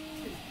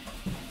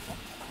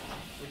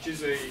 which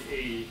is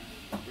a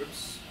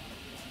whoops,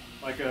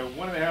 like a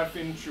 1.5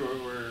 inch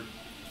or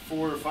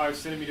 4 or 5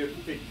 centimeter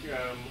thick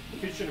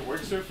kitchen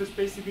work surface,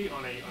 basically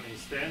on a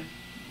stand.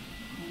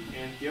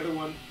 And the other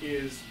one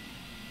is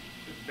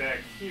back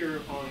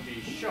here on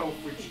the shelf,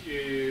 which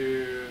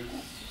is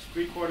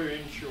 3/4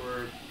 inch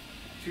or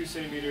 2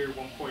 centimeter,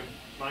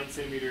 1.9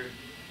 centimeter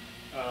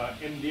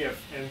MDF,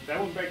 and that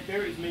one back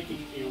there is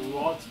making a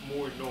lot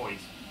more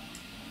noise,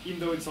 even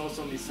though it's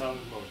also on the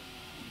silent mode.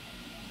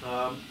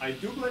 I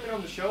do blame it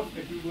on the shelf.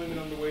 I do blame it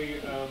on the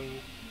way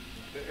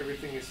that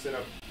everything is set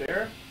up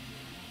there.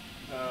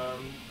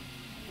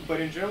 But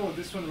in general,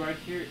 this one right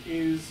here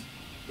is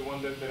the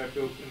one that I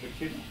built in the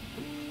kit,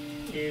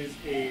 is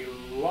a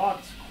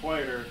lot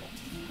quieter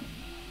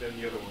than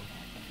the other one.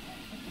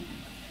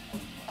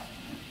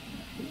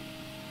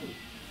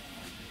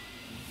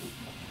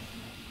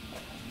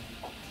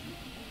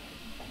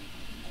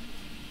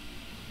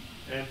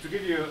 And to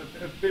give you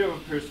a bit of a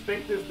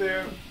perspective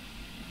there,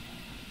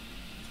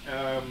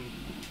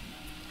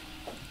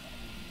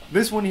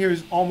 this one here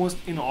is almost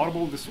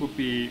inaudible. This would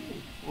be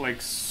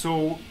like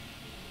so.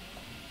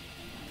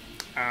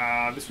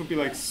 This would be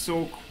like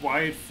so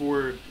quiet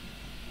for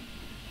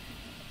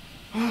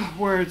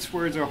words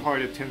are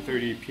hard at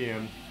 10:30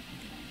 p.m.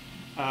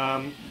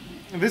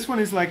 This one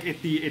is like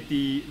at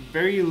the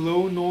very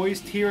low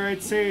noise tier.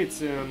 I'd say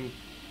it's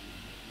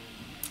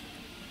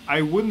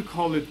I wouldn't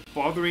call it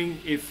bothering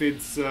if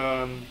it's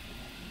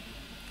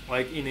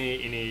like in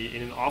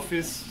an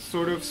office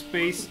sort of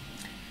space.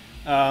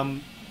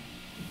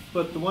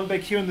 But the one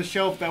back here on the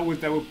shelf, that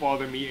would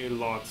bother me a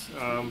lot.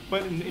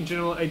 But in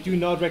general, I do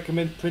not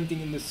recommend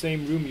printing in the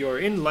same room you're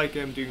in, like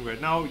I'm doing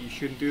right now. You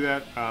shouldn't do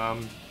that,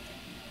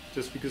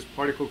 just because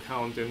particle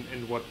count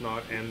and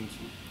whatnot, and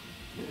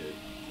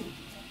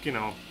you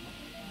know,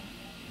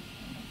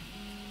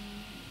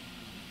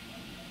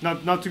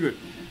 not too good.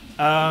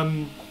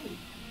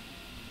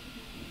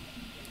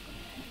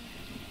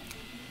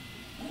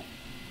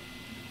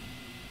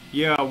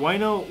 Yeah, why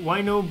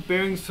no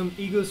bearings from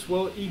Aegis?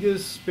 Well,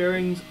 Aegis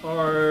bearings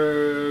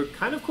are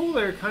kind of cool.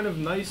 They're kind of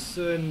nice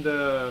and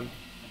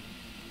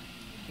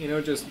you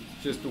know, just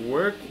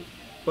work.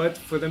 But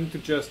for them to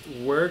just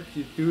work,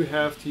 you do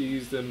have to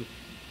use them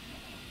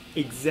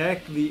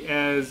exactly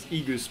as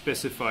Aegis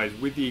specifies,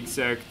 with the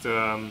exact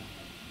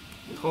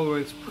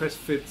tolerance, press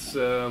fits,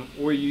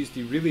 or use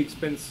the really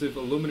expensive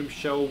aluminum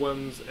shell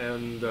ones.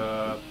 And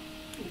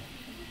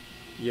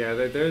yeah,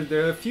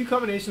 there are a few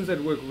combinations that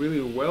work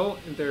really well,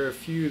 and there are a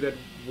few that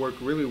work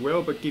really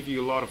well but give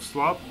you a lot of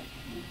slop.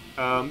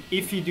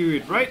 If you do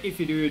it right, if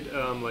you do it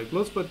like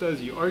Bloodspot does,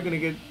 you are going to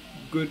get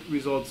good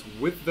results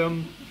with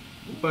them,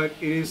 but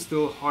it is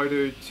still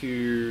harder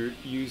to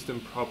use them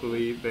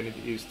properly than it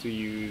is to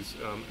use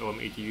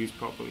LM80Us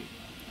properly.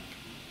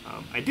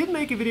 I did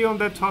make a video on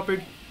that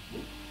topic,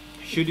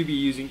 should you be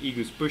using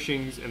Aegis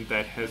bushings, and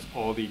that has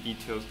all the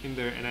details in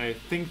there, and I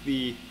think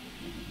the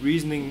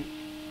reasoning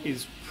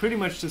is pretty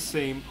much the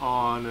same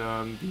on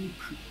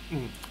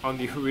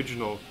the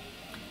original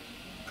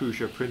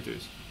Prusa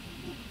printers.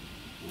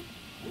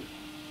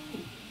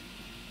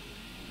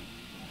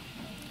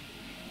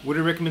 Would I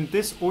recommend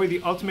this or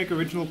the Ultimate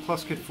Original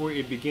Plus Kit for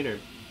a beginner?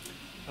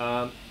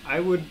 I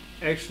would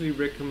actually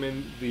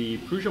recommend the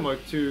Prusa Mark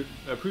II,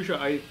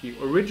 the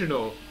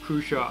original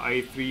Prusa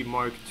i3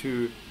 Mark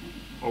II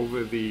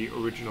over the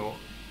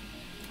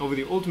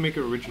Ultimate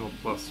Original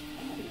Plus.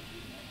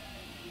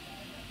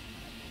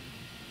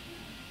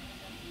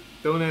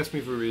 Don't ask me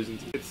for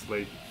reasons, it's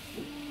late.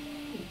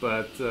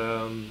 But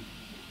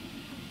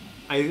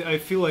I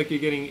feel like you're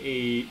getting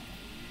a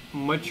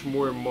much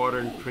more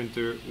modern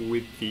printer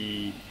with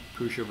the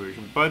Prusa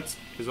version. But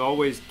as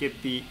always,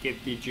 get the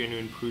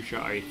genuine Prusa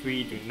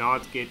i3. Do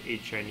not get a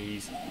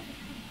Chinese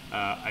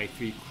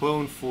i3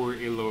 clone for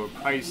a lower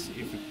price.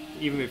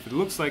 Even if it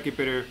looks like a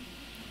better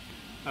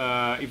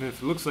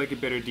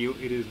deal,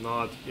 it is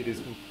not. It is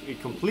a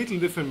completely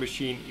different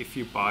machine if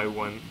you buy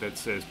one that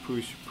says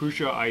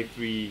Prusa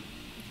i3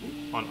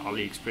 on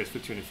AliExpress for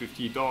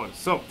 $250.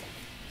 So,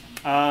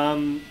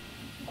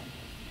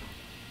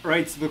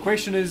 right. So the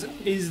question is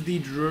the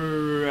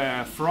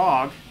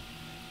frog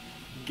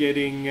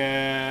getting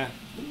any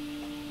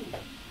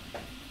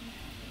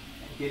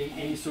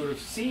sort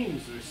of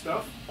seams or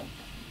stuff?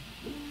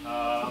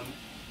 I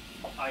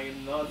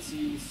am not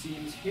seeing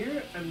seams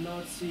here. I'm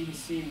not seeing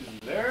seams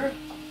there.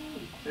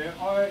 There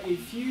are a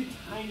few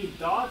tiny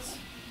dots.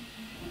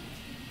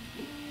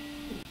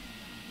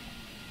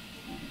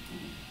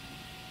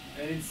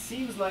 And it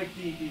seems like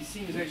the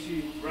seam is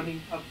actually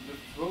running up the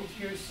throat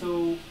here,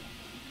 so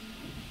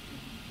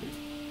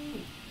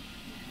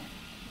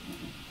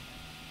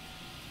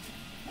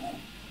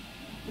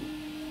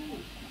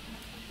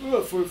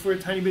for a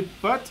tiny bit,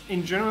 but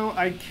in general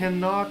I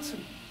cannot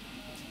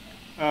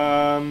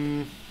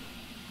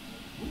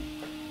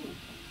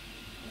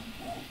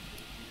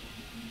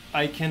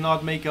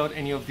make out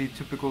any of the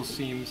typical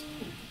seams,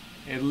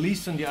 at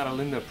least on the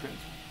Aralinda print.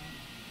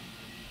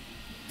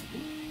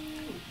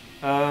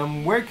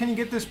 Where can you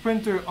get this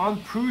printer?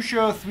 On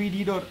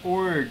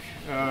Prusa3D.org.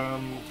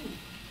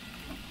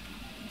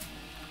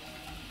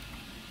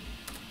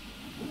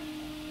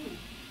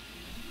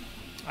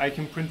 I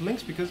can print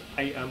links because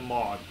I am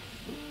mod.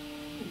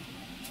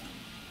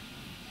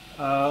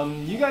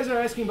 You guys are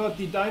asking about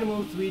the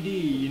Dynamo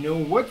 3D. You know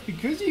what?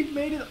 Because you've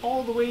made it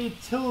all the way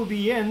till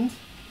the end,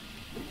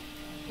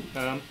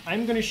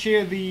 I'm gonna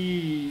share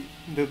the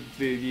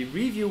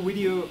review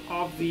video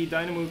of the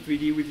Dynamo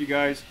 3D with you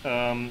guys.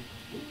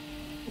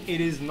 It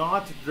is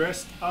not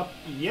dressed up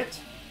yet.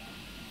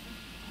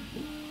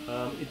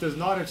 It does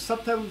not have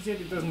subtitles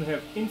yet. It doesn't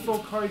have info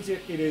cards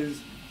yet. It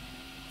is.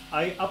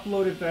 I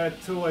uploaded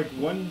that till like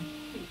 1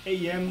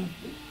 a.m.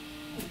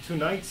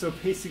 tonight, so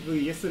basically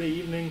yesterday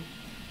evening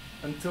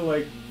until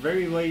like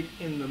very late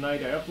in the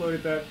night I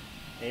uploaded that.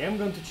 I am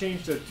going to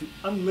change that to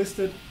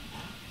unlisted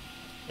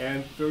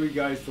and throw you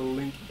guys the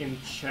link in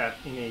chat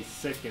in a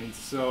second.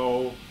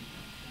 So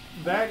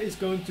that is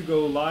going to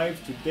go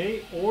live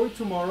today or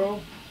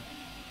tomorrow.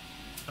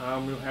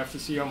 We'll have to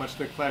see how much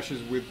that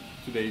clashes with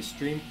today's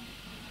stream.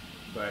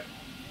 But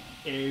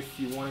if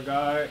you want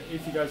to,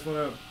 if you guys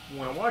want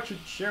to watch it,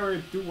 share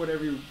it, do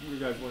whatever you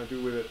guys want to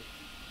do with it.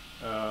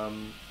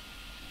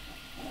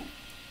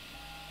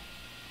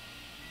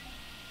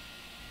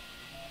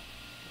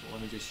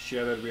 Let me just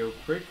share that real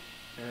quick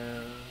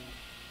and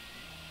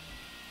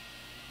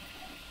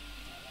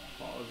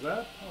pause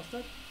that.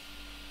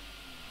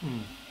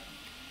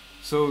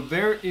 So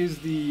there is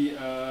the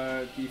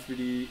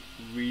D3D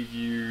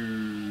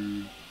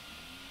review.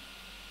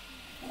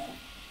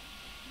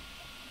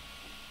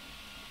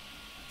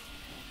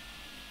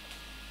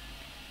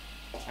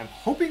 I'm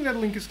hoping that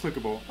link is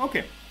clickable.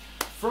 Okay,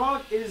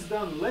 frog is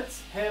done.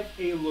 Let's have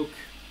a look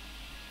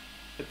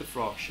at the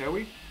frog, shall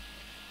we?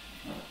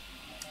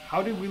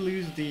 How did we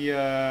lose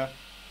the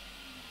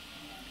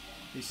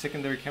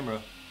secondary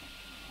camera?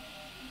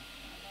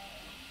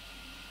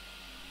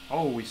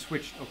 Oh, we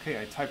switched. Okay,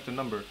 I typed the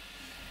number.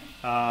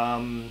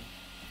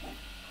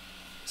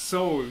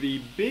 So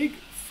the big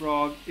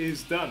frog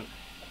is done.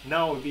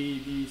 Now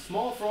the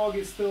small frog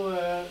is still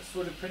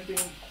sort of printing,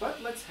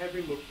 but let's have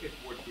a look at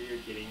what we're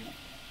getting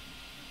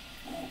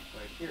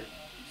right here.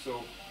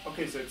 So,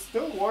 okay, so it's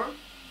still warm.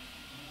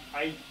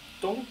 I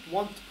don't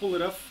want to pull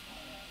it off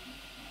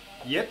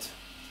yet.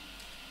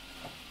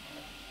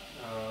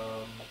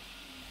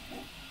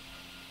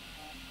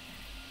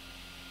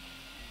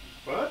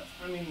 But,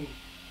 I mean,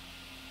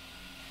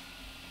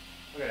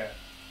 look at that.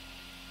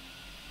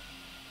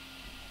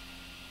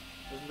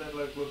 Doesn't that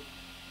like look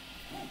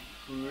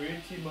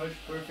pretty much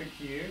perfect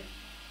here?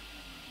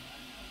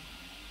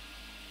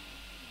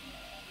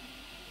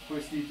 Of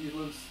course, these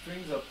little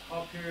strings up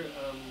top here,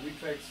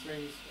 retract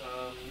strings.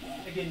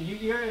 Again, you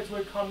guys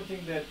were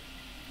commenting that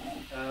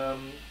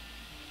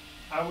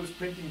I was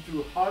printing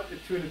too hot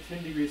at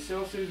 210 degrees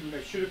Celsius when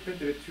I should have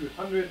printed at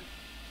 200.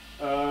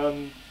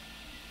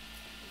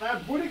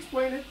 That would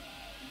explain it.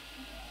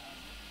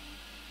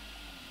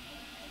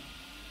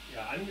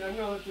 Yeah, I'm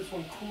gonna let this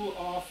one cool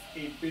off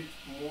a bit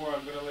more.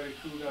 I'm gonna let it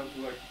cool down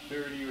to like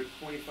 30 or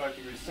 25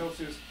 degrees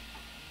Celsius.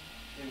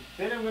 And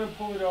then I'm gonna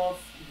pull it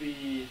off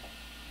the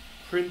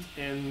print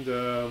and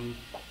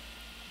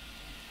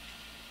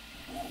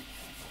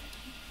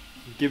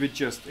give it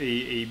just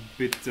a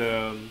bit,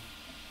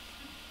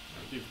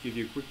 give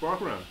you a quick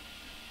walk around.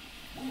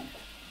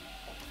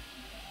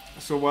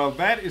 So while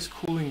that is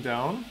cooling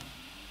down,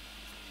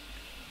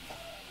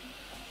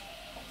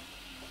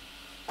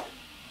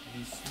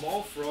 the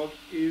small frog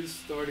is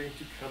starting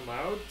to come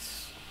out.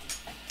 Let's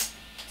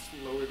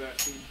lower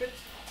that a bit.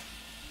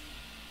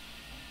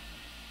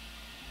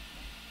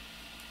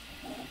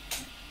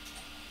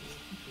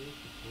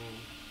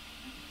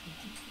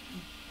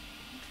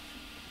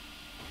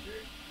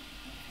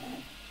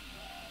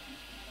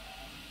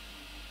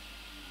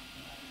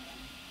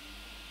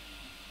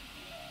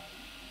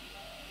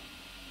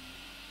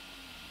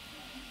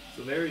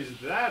 So there is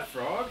that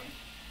frog.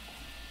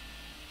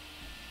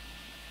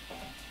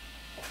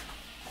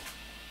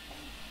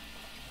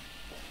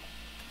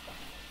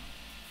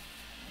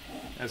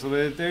 And so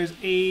there's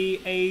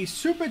a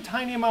super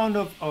tiny amount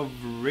of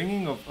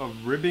ringing,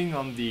 of ribbing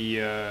on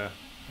the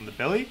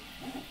belly.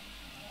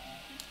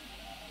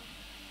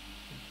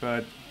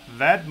 But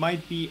that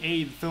might be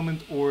A, the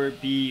filament, or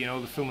B, you know,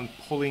 the filament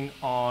pulling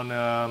on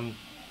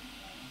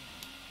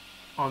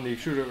the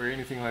extruder or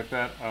anything like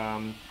that.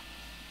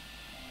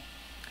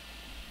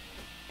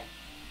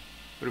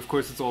 But of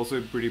course, it's also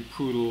a pretty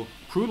brutal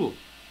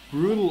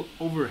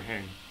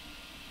overhang.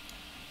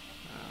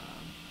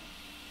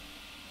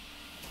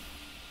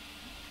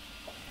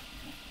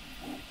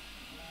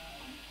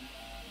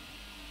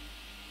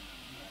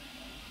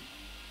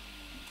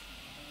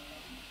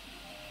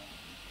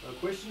 The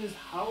question is,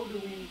 how do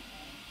we...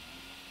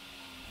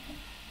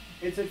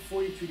 It's at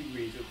 42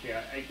 degrees. Okay,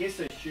 I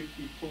guess I should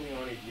be pulling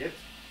on it yet.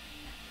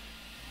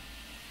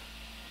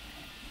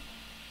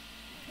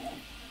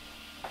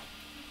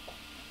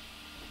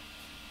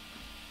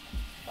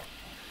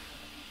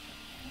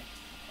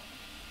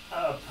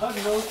 Pug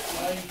nose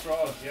flying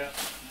frogs, yeah.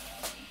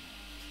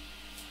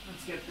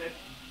 Let's get that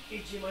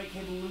HDMI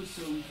cable loose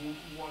so we can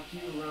walk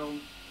you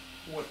around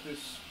what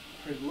this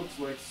print looks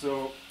like.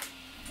 So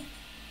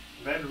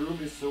that room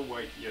is so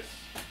white, yes.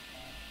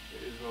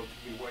 It is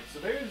relatively white. So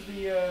there's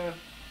the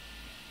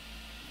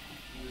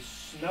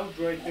snout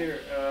right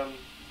there.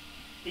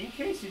 In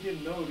case you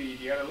didn't know, the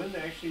Adelinda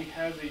actually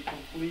has a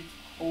complete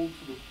hole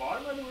to the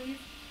bottom, I believe.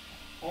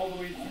 All the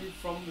way through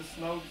from the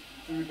snout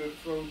through the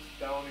throat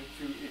down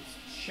into its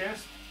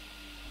chest.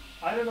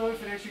 I don't know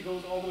if it actually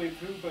goes all the way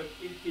through, but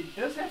it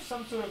does have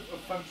some sort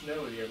of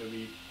functionality, I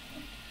believe.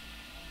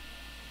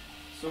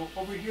 So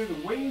over here, the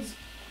wings.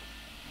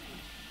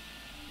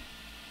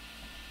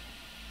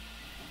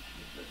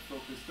 Get that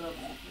focused up.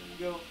 There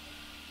we go.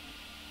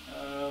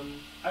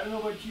 I don't know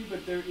about you,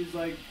 but there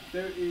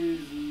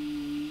is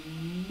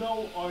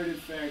no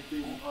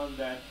artifacting on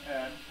that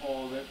at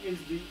all. There is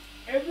the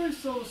ever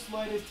so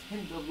slightest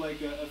hint of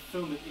like a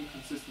filament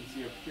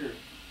inconsistency up here.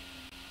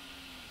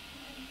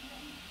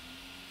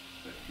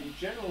 But in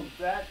general,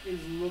 that is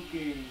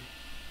looking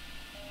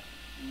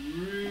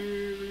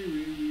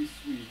really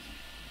sweet.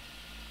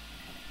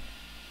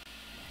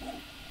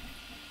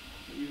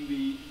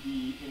 Even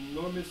the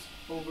enormous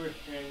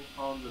overhang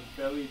on the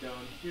belly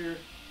down here.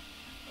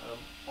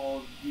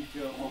 All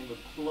detail on the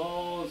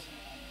claws.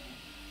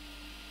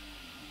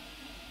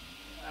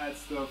 That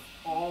stuff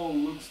all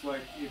looks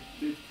like it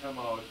did come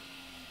out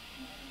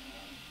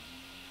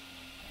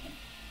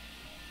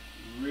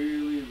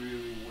really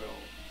well.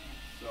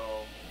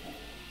 So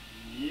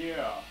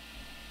yeah,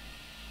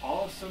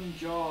 awesome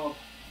job,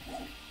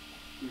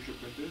 Prusa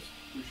printers.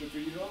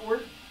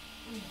 Prusa3D.org.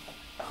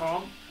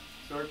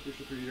 Sorry,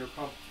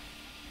 Prusa3D.com.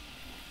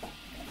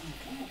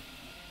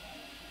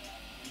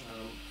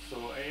 So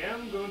I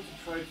am going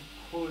to try to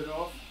pull it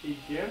off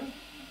again.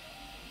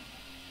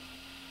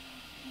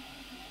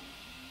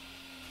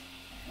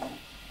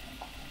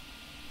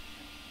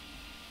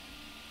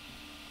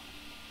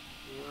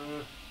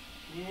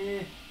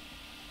 Yeah.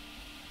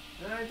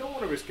 I don't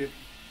want to risk it.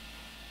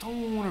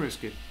 Don't want to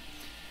risk it.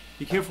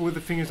 Be careful with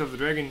the fingers of the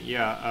dragon.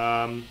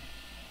 Yeah.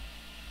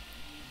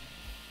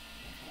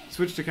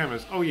 Switch the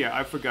cameras. Oh yeah,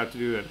 I forgot to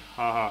do that.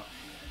 Haha.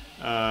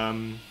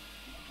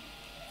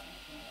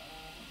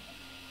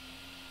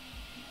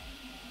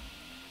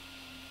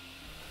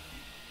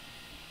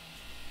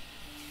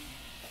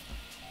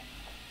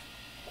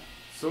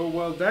 So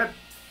while that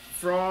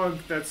frog,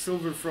 that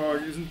silver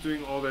frog, isn't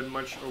doing all that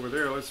much over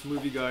there, let's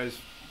move you guys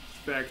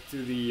back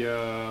to the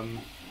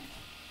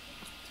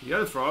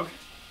other frog.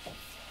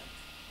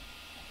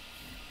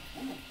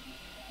 And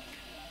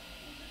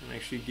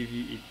actually give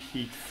you a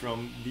peek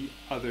from the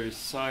other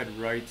side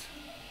right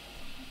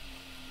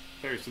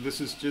there. So this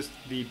is just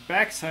the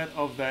back side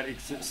of that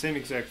same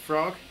exact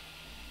frog.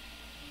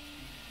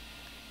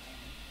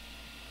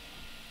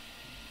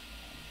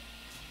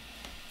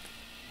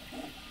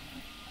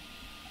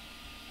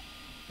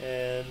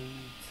 And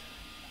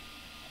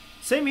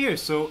same here,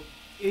 so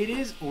it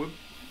is, well,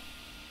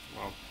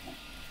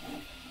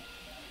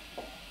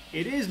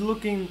 it is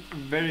looking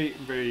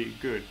very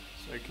good.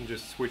 So I can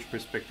just switch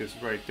perspectives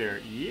right there.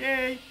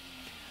 Yay!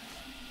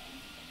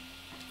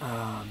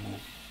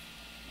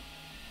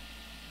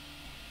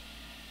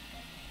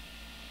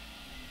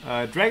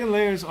 Dragon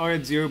layers are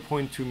at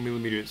 0.2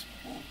 millimeters.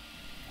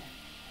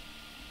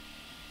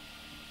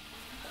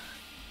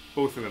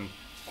 Both of them.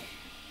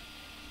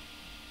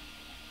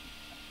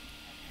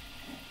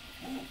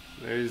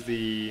 There's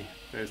the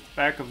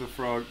back of the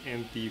frog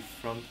and the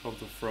front of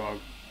the frog.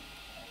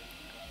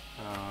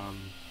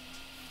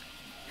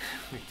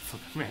 Wait,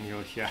 flip the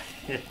manual, yeah.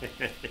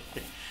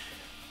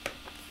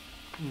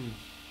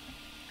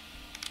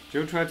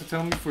 Joe tried to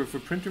tell me for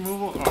print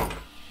removal. Oh.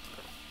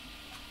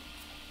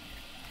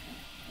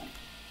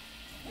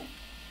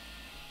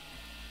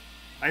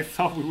 I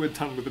thought we were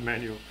done with the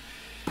manual.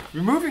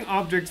 Removing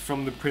objects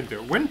from the printer.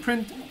 When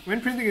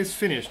printing is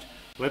finished,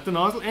 let the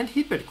nozzle and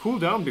heat bed cool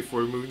down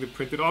before removing the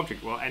printed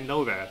object. Well, I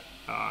know that.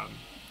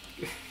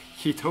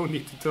 You don't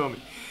need to tell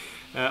me.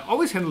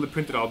 Always handle the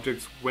printed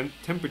objects when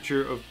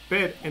temperature of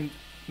bed and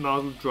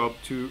nozzle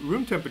drop to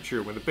room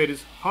temperature. When the bed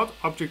is hot,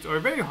 objects are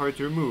very hard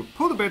to remove.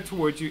 Pull the bed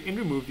towards you and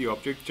remove the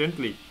object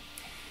gently.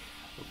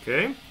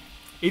 Okay.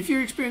 If you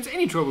experience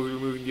any trouble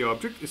removing the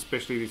object,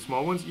 especially the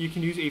small ones, you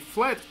can use a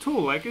flat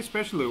tool like a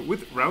spatula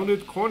with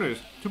rounded corners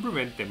to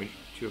prevent damage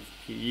to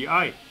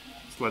PEI.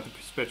 Slide the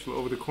spatula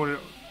over the corner,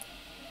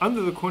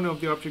 under the corner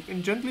of the object,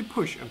 and gently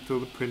push until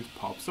the print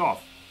pops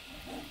off.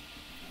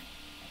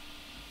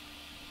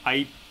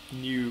 I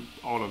knew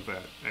all of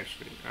that,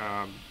 actually.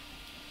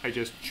 I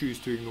just choose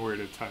to ignore it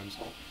at times.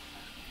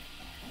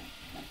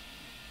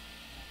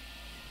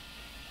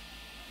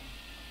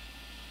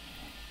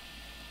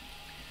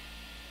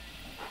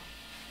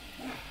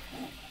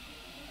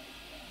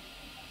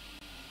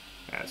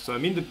 So I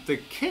mean the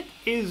kit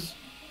is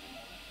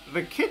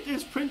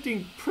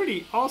printing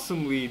pretty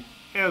awesomely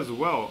as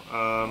well.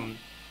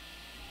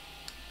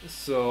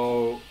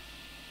 So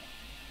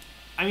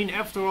I mean,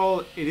 after all,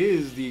 it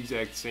is the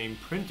exact same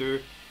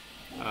printer.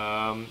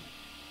 The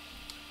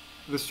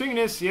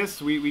stringiness,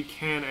 yes, we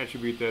can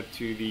attribute that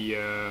to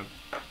the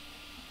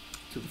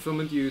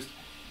filament used.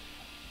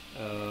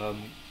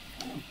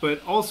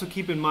 But also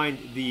keep in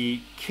mind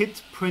the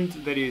kit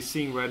print that you're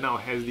seeing right now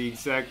has the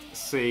exact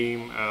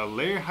same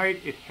layer height.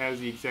 It has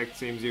the exact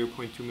same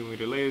 0.2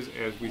 millimeter layers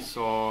as we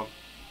saw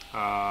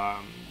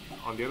on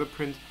the other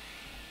print.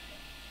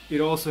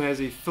 It also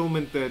has a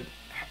filament that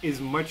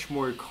is much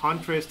more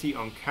contrasty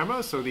on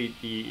camera, so the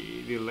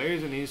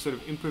layers and any sort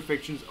of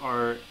imperfections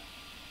are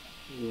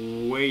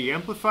way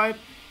amplified.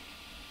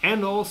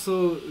 And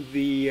also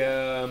the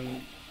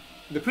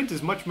print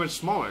is much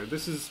smaller.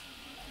 This is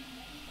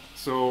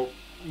So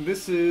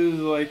this is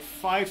like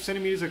 5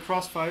 centimeters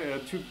across,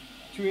 2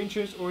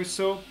 inches or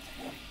so.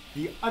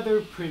 The other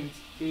print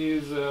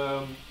is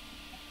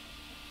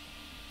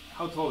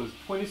how tall is it?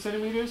 20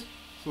 centimeters?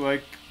 So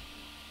like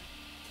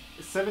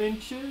 7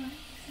 inches?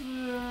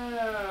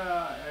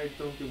 I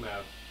don't do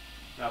math.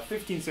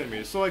 15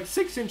 centimeters. So like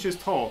 6 inches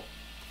tall.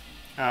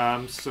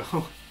 So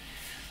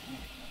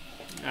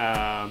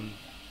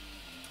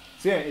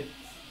yeah,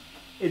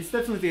 it's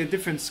definitely a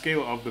different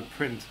scale of the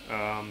print.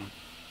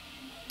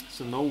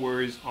 So no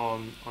worries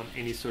on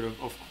any sort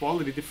of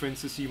quality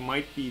differences you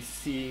might be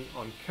seeing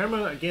on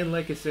camera. Again,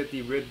 like I said,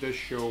 the red does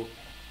show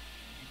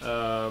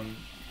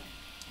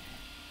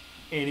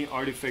any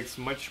artifacts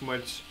much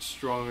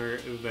stronger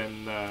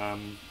than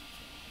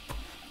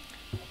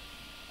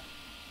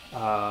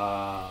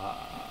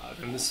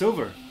the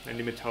silver and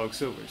the metallic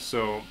silver.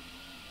 So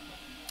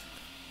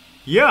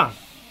yeah,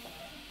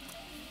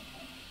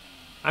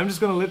 I'm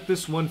just gonna let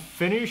this one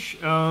finish.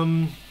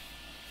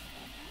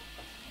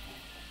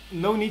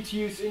 No need to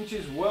use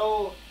inches.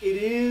 Well,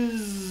 it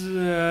is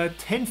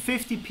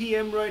 10:50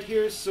 p.m. right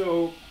here,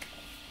 so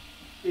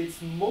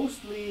it's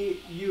mostly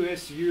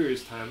US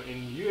viewers time,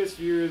 and US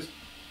viewers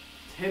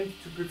tend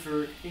to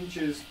prefer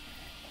inches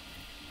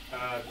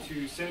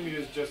to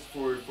centimeters just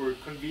for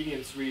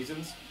convenience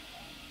reasons.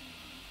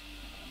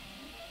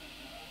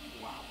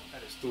 Wow,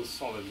 that is still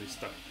solidly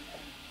stuck.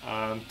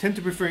 Tend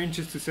to prefer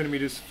inches to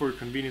centimeters for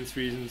convenience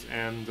reasons,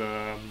 and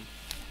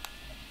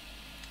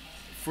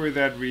for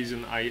that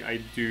reason I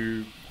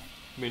do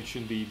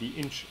mention the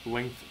inch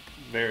length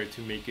there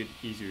to make it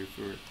easier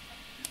for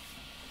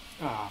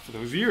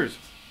those viewers.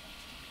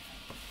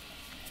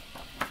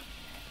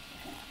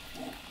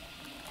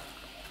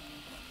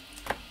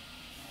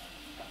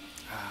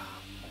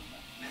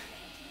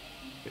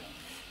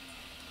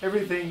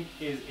 Everything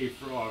is a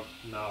frog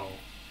now.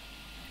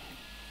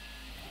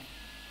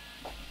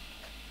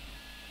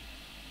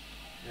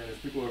 And as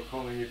people are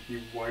calling it, the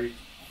white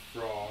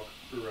frog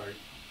right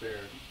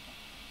there.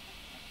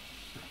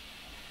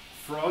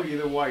 Froggy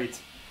the White.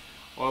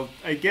 Well,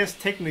 I guess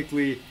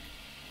technically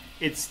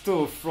it's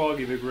still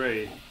Froggy the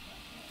Gray.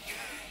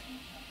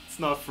 It's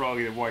not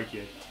Froggy the White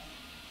yet.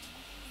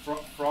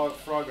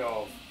 Frog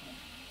off.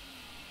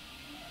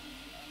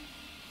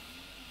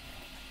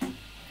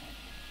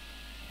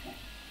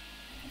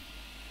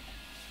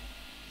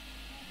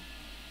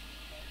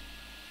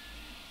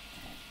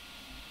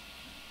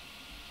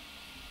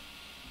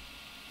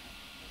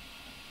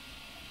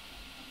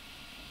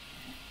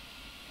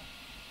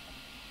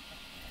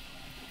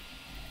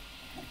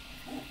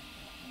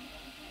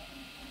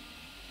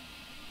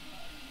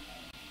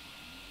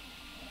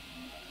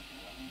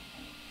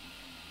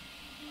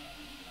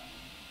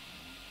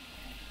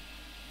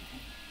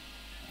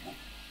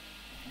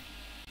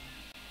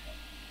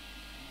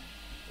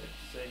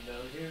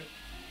 Down here.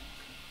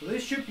 So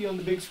this should be on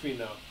the big screen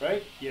now,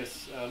 right?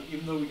 Yes,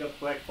 even though we got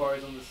black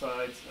bars on the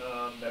sides,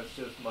 that's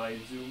just my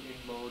zoom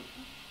in mode.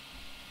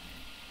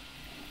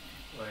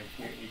 Right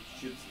here, it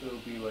should still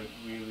be like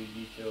really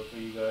detailed for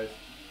you guys.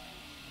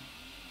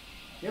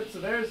 Yep, so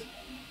there's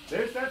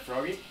that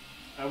froggy.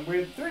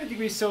 We're at 30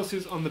 degrees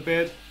Celsius on the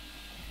bed.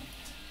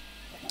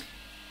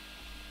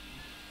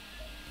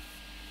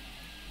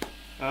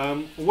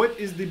 What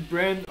is the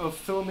brand of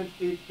filament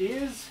it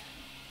is?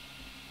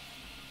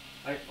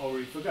 I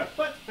already forgot,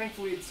 but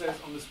thankfully it says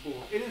on the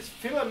spool. It is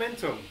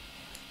Filamentum.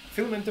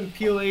 Filamentum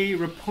PLA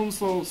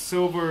Rapunzel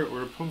Silver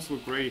or Rapunzel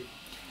Gray.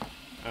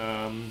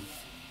 Don't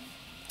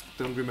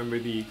remember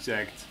the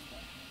exact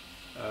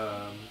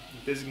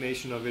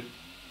designation of it,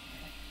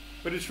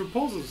 but it's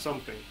Rapunzel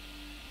something.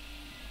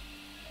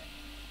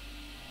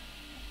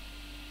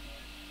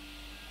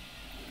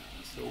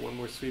 So one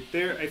more sweep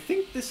there. I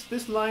think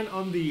this line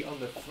on the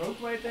throat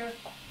right there.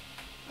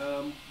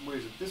 Where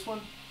is it? This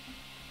one.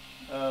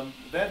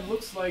 That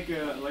looks like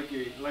an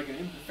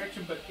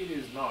imperfection, but it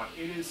is not.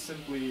 It is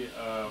simply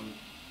a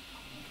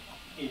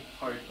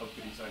part of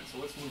the design. So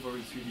let's move over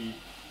to the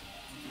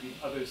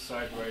other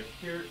side right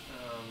here.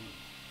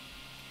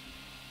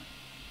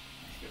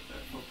 Let's get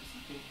that focused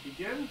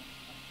again.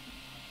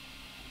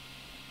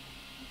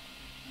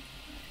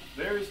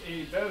 That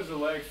is a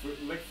leg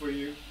for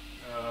you.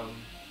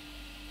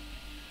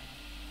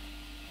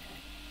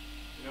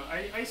 You know,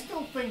 I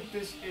still think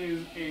this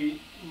is a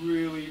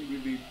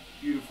really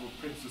beautiful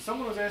print. So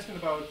someone was asking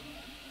about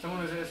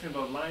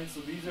lines.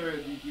 So these are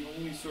the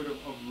only sort of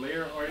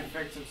layer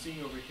artifacts I'm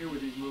seeing over here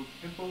with these little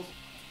pimples.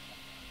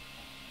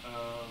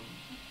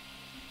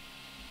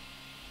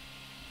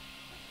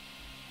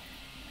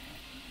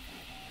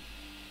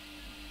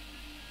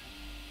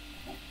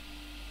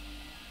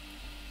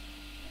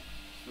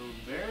 So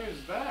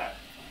there's that.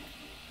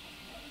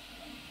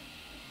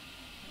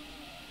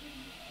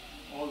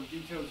 All the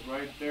details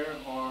right there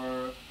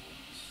are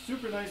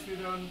super nicely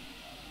done.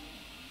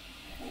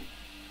 Let's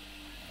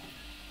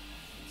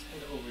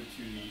head over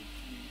to the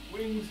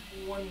wings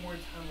one more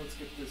time. Let's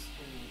get this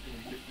in a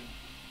different.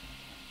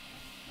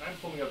 I'm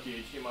pulling up the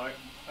HDMI.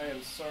 I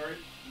am sorry.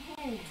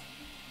 There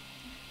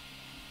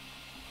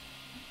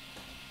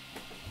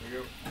we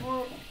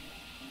go.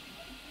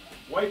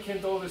 Why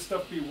can't all this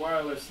stuff be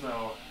wireless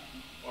now?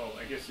 Well,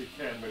 I guess it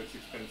can, but it's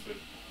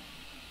expensive.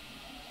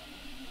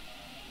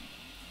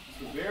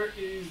 So there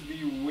is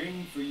the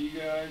wing for you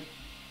guys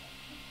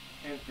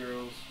and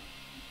girls.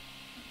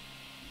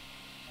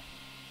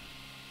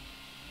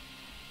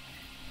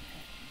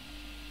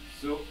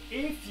 So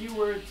if you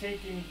were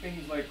taking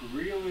things like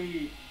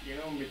really, you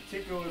know,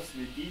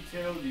 meticulously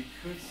detailed, you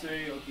could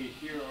say, okay,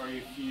 here are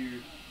a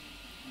few,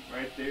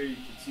 right there you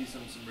can see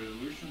some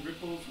resolution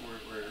ripples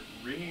or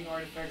ringing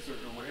artifacts or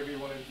whatever you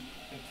want to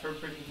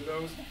interpret into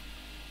those.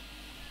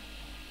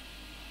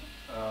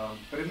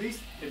 But at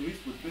least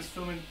with this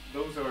filament,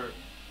 those are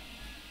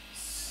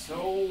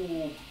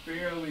so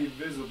barely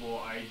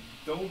visible, I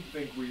don't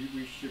think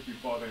we should be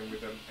bothering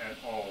with them at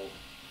all.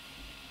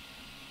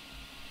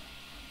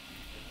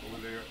 Over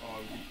there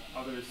on the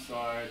other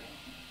side.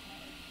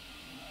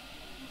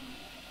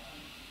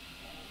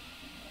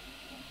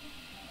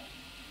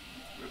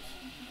 Oops.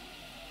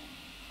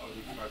 How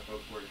do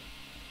tripods work?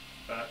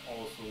 That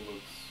also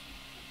looks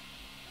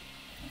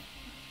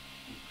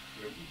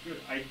incredibly good.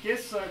 I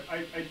guess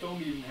I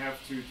don't even have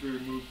to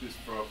remove this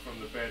from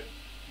the bed.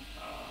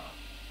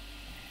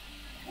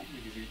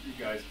 Because you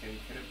guys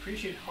can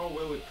appreciate how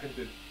well it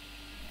printed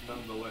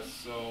nonetheless.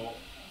 So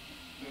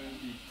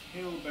the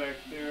tail back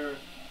there.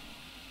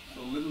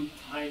 So little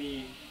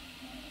tiny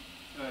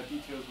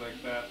details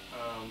like that,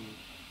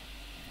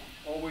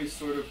 always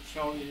sort of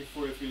challenging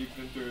for a 3D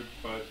printer,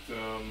 but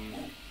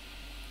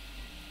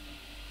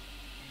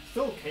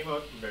still came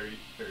out very,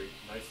 very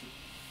nicely.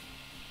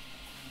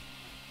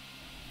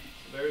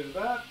 So there's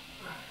that.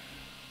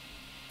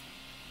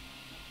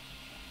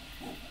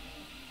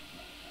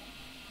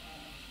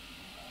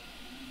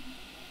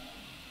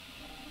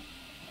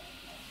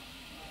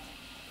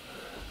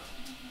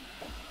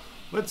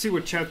 Let's see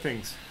what chat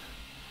thinks.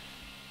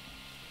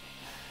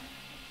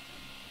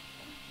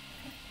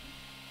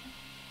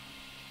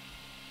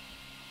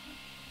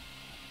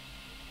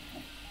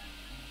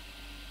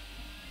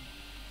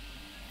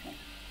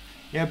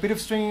 Yeah, a bit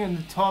of stringing on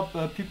the top.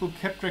 People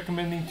kept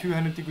recommending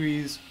 200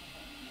 degrees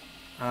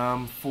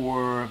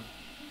for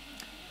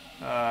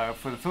the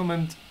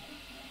filament.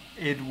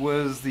 It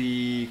was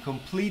the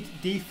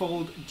complete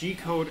default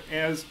G-code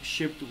as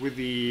shipped with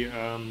the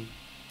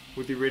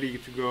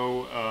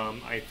ready-to-go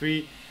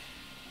i3,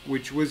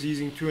 which was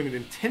using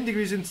 210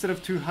 degrees instead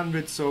of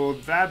 200. So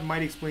that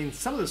might explain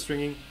some of the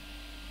stringing,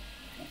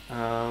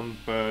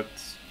 but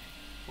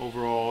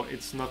overall,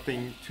 it's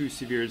nothing too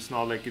severe. It's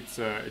not like it's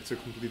a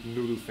complete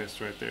noodle fest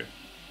right there.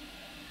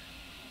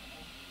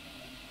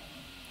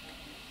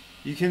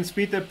 You can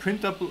speed that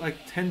print up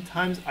like 10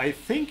 times. I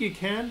think you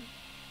can.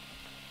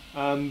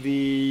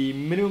 The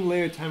minimum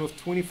layer time of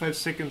 25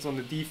 seconds on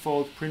the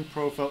default print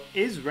profile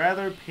is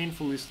rather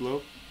painfully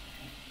slow.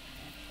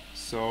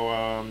 So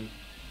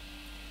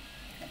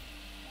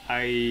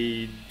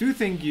I do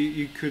think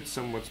you could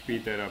somewhat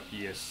speed that up,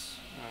 yes.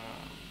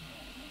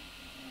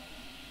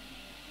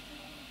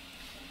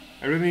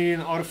 I really need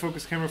an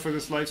autofocus camera for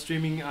this live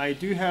streaming. I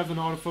do have an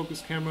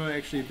autofocus camera.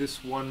 Actually,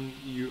 this one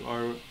you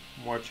are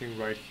watching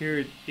right here,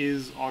 it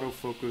is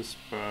autofocus,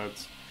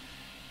 but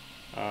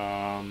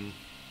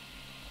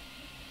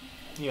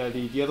yeah,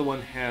 the other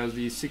one has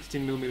the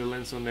 16mm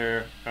lens on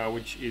there,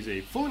 which is a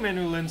fully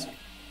manual lens.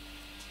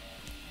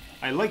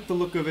 I like the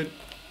look of it,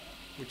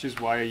 which is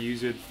why I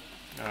use it.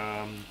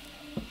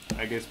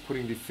 I guess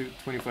putting the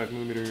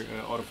 25mm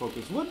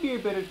autofocus would be a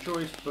better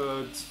choice,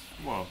 but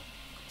well,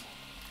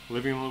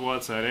 living on the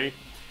wild side, eh?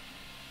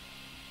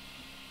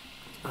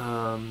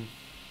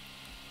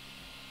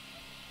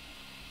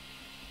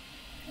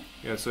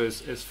 Yeah, so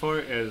as far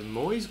as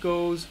noise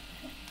goes,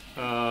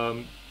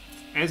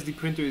 as the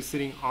printer is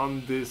sitting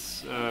on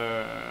this,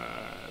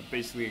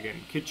 basically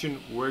again, kitchen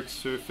work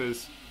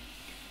surface,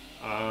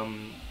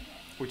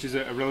 which is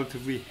a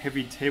relatively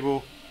heavy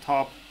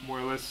tabletop, more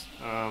or less,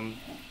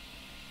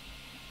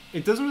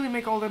 it doesn't really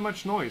make all that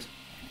much noise.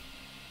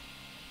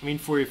 I mean,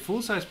 for a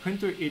full-size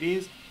printer, it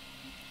is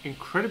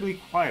incredibly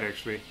quiet,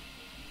 actually.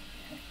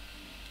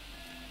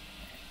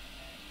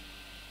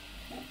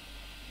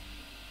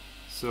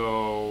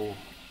 So,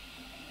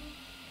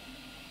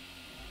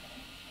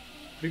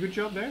 pretty good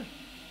job there.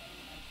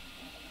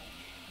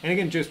 And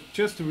again,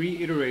 just to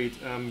reiterate,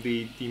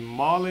 the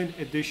Marlin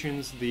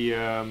editions, the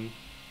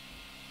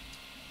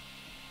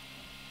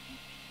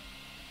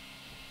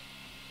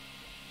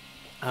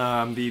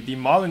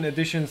Marlin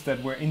editions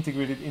that were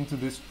integrated into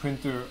this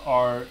printer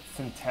are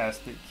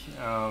fantastic.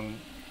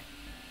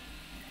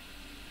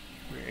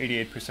 We're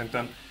 88%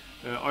 done.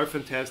 Are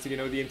fantastic. You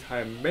know, the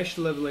entire mesh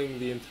leveling,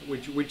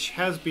 which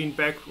has been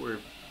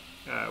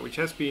which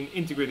has been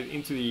integrated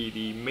into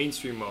the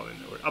mainstream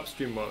Marlin or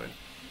upstream Marlin.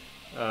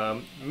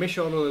 Mesh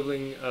auto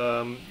leveling,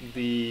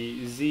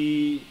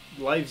 the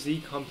live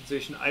Z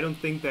compensation. I don't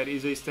think that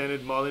is a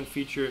standard Marlin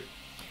feature.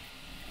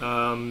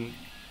 Then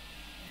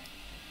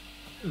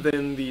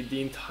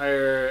the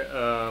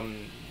entire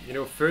you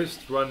know,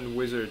 first run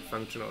wizard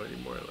functionality,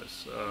 more or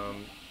less.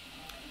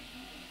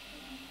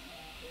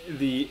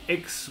 the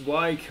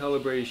XY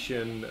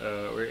calibration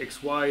or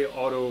XY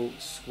auto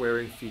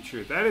squaring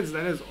feature. That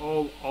is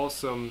all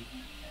awesome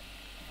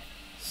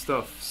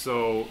stuff.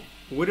 So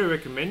would I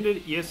recommend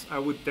it? Yes, I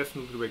would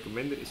definitely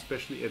recommend it,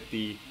 especially at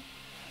the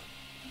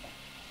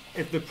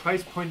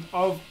price point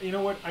of, you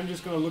know what, I'm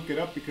just gonna look it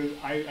up because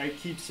I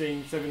keep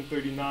saying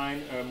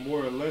 739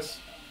 more or less.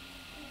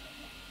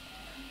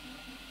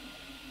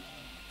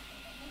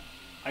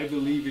 I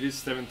believe it is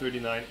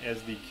 739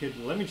 as the kit.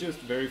 Let me just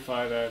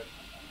verify that.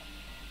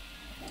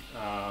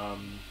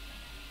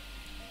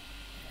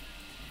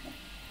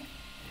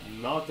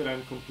 Not that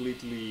I'm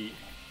completely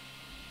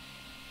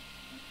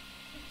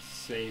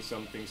saying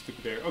something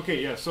stupid there.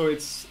 Okay, yeah, so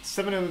it's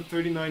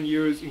 739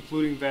 euros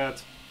including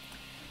VAT,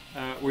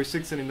 or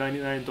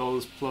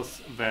 $699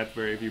 plus VAT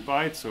wherever you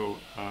buy it, so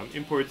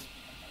imports.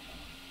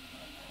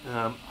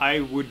 I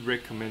would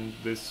recommend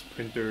this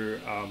printer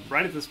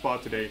right at the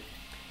spot today.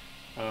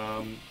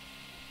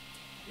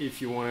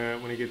 If you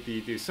wanna get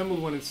the assembled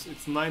one,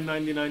 it's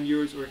 999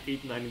 euros or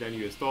 899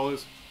 US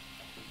dollars.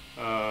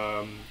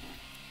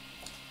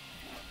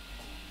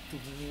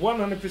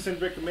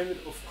 100% recommended,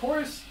 of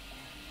course.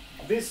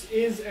 This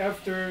is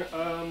after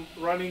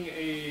running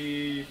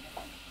a,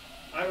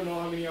 I don't know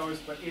how many hours,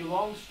 but a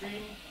long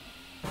stream.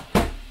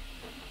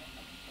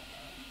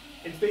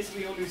 It's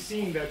basically only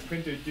seeing that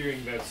printer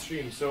during that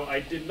stream, so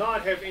I did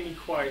not have any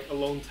quiet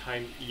alone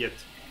time yet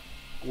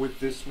with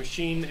this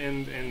machine,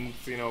 and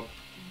you know,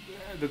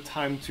 the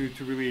time to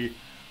really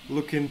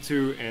look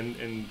into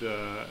and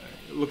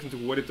look into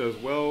what it does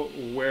well,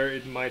 where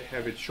it might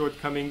have its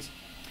shortcomings.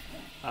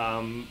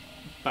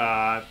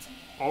 But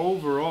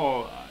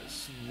overall,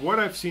 what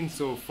I've seen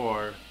so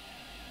far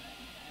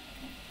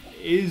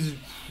is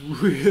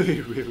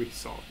really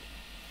solid.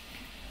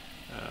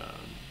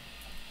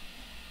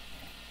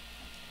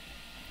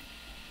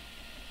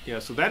 Yeah,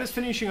 so that is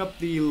finishing up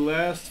the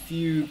last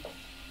few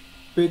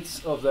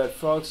bits of that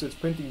frog. So it's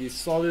printing these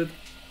solid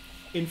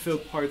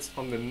infill parts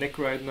on the neck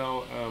right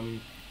now.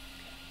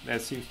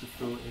 That seems to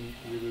fill in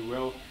really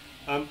well.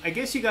 I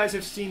guess you guys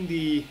have seen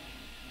the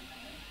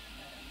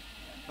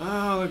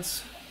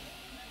let's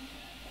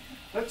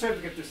try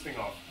to get this thing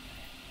off.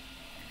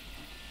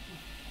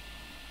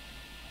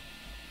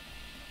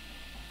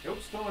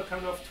 Nope, still not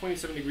coming off.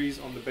 27 degrees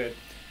on the bed.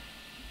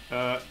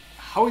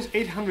 How is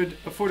 800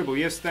 affordable?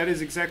 Yes, that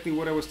is exactly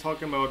what I was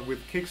talking about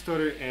with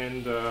Kickstarter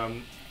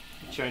and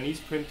Chinese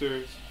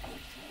printers.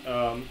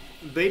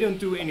 They don't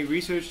do any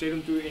research. They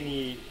don't do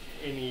any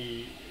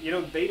you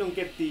know, they don't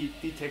get the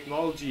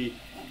technology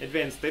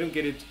advanced. They don't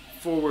get it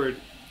forward.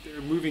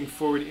 They're moving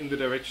forward in the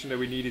direction that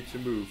we need it to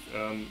move.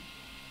 And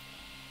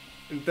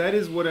that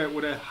is what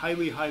I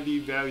highly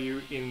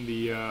value in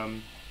the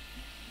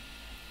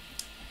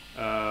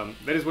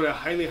that is what I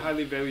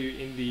highly value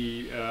in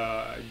the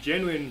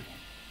genuine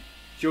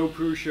Josef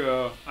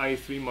Prusa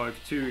i3 Mark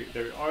II.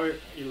 There are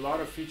a lot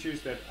of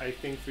features that I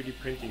think 3D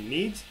printing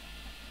needs,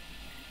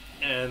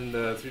 and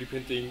 3D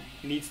printing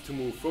needs to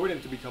move forward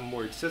and to become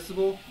more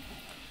accessible.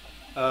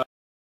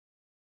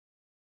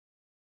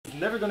 It's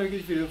never going to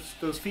give you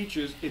those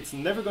features. It's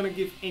never going to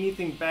give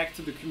anything back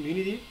to the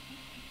community.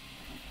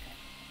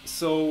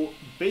 So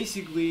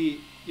basically,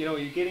 you know,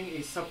 you're getting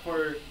a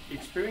subpar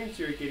experience.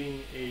 You're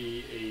getting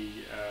a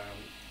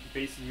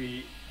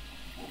basically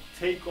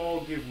take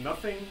all, give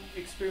nothing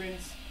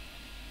experience,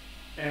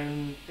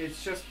 and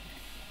it's just,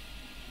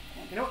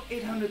 you know,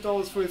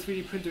 $800 for a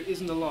 3D printer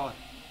isn't a lot.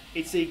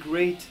 It's a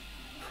great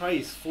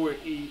price for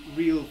a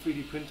real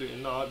 3D printer,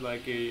 and not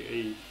like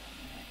you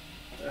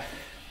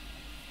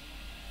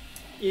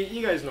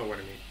guys know what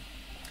I mean.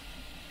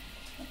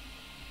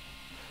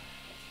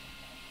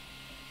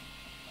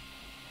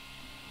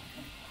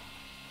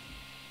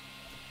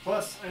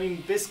 Plus, I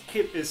mean, this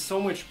kit is so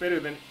much better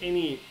than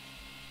any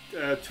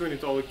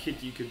 $200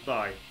 kit you could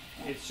buy.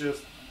 It's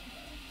just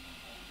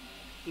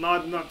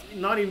not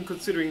even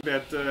considering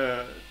that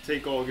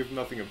take all, give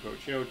nothing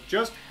approach. You know,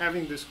 just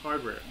having this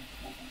hardware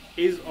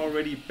is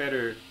already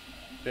better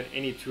than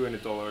any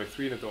 $200 or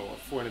 $300 or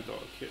 $400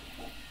 kit.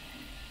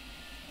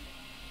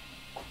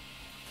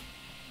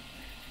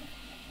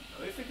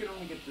 Now, if I could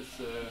only get this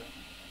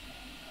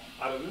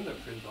out of the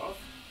print off.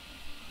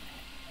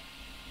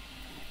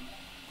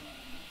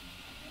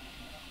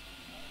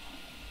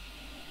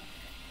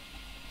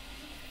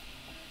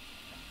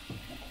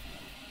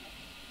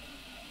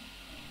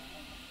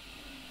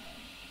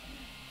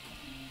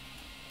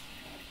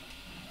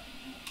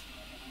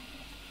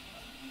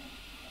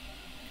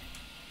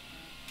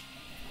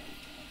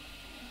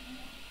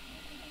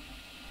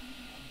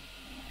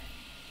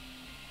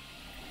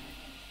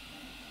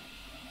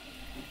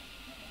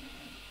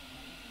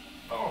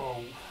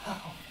 Oh,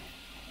 wow.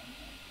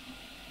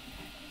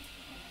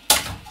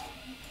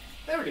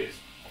 There it is.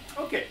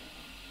 Okay.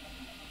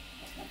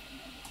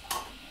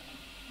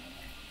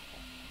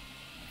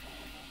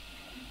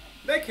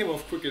 That came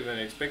off quicker than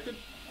I expected.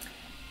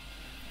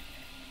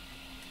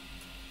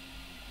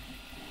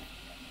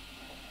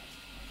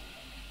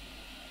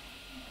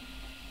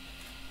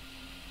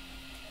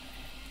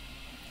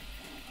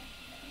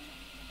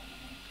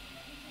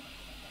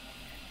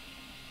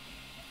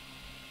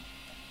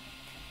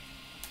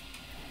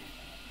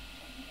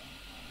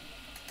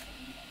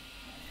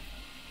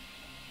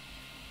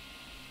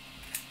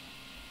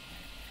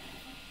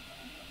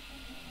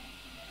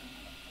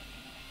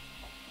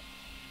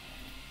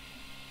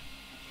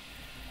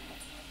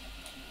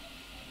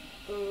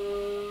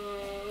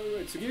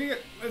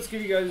 let's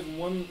give you guys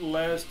one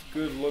last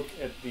good look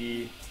at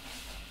the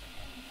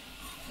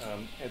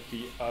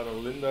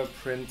Adelinda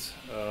print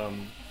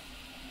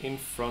in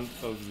front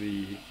of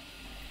the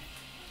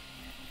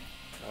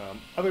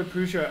other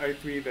Prusa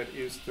i3 that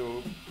is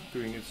still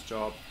doing its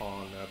job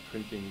on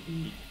printing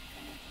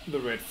the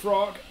red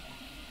frog.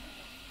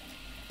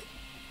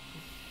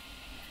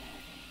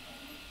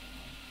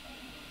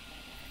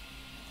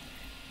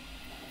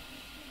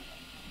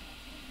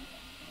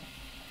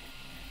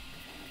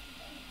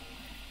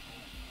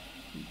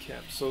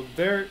 So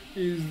there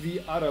is the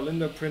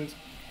Adelinda print,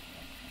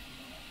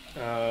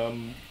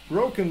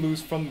 broken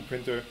loose from the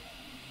printer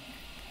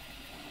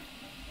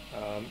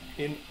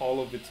in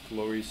all of its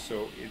glory.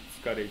 So it's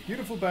got a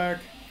beautiful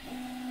back,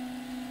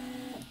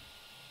 it's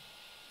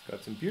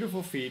got some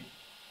beautiful feet,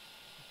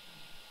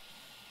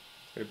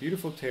 it's got a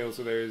beautiful tail.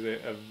 So there is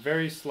a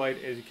very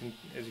slight, as you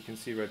can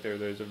see right there,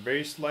 there's a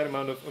very slight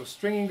amount of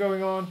stringing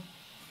going on.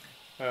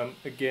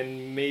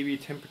 Again, maybe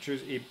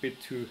temperature's a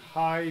bit too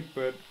high,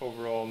 but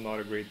overall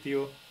not a great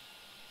deal.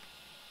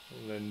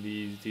 And then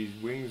these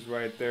wings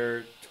right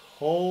there,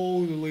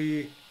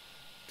 totally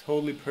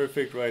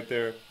perfect right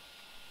there.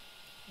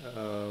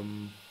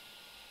 And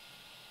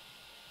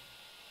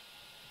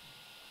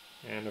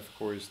of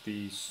course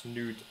the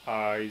snoot,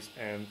 eyes,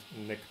 and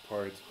neck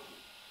part.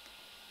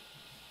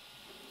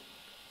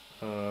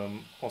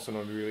 Also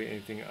not really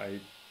anything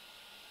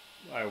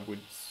I would,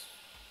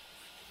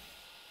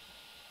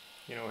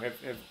 you know,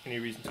 have any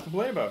reason to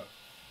complain about.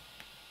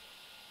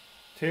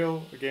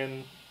 Tail,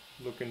 again,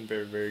 looking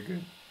very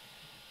good.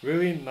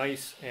 Really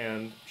nice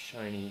and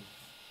shiny.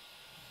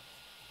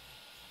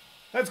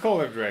 Let's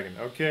call it a dragon,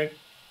 okay?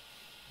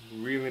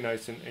 Really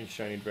nice and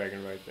shiny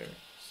dragon right there.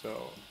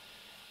 So,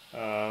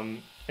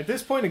 at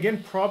this point,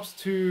 again, props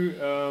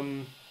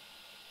to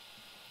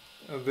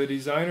the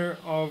designer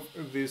of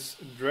this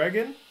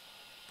dragon.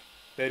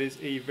 That is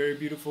a very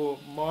beautiful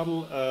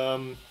model.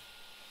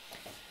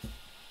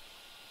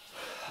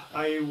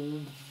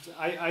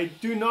 I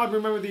do not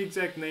remember the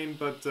exact name,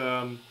 but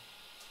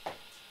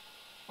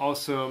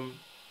awesome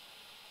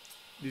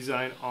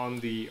design on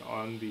the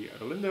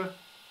Adelinda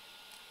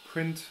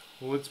print.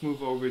 Let's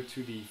move over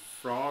to the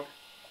frog.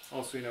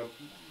 Also, you know,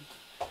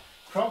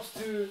 props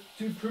to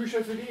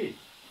Prusa 3D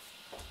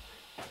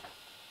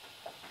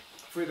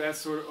for that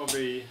sort of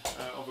a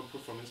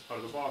performance out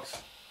of the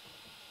box.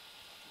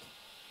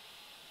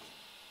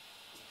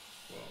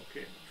 Well,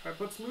 okay,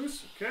 tripod's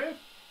loose. Okay.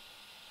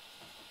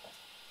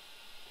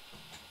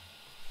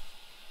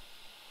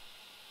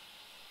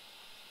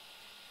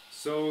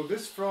 So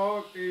this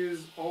frog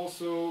is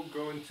also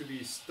going to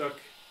be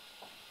stuck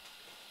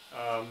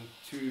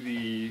to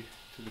the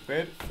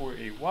bed for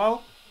a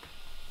while.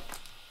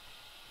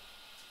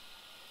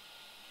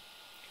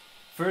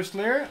 First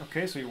layer,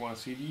 okay, so you want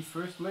to see the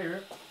first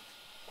layer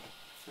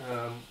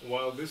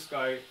while this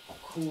guy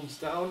cools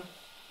down.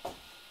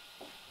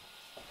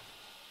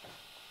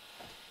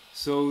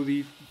 So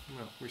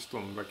we're still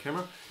on the back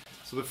camera.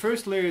 So the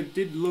first layer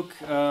did look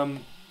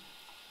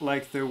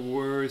like there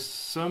were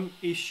some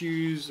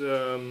issues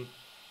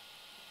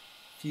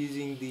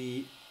fusing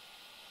the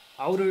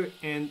outer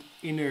and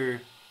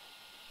inner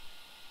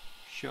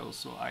shell,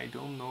 so I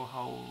don't know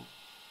how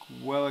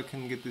well I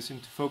can get this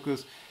into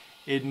focus.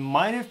 It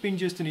might have been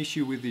just an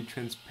issue with the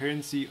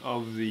transparency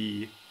of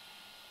the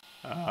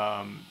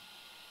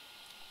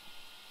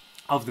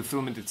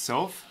filament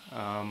itself,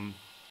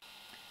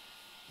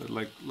 but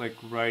like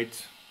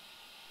right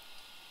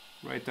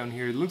down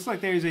here, it looks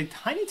like there is a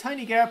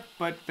tiny gap,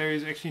 but there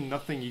is actually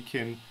nothing you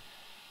can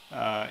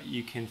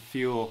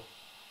feel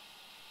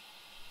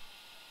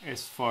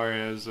as far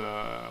as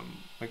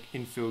like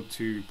infill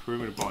to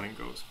perimeter bonding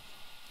goes.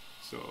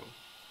 So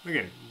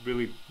again,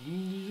 really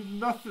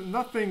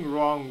nothing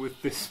wrong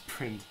with this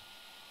print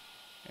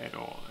at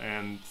all.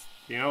 And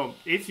you know,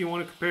 if you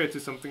want to compare it to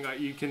something,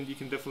 you can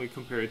definitely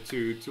compare it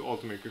to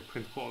Ultimaker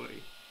print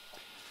quality.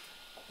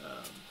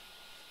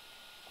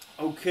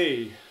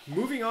 Okay,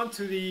 moving on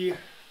to the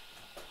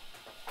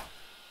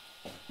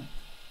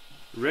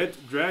red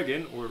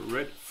dragon, or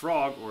red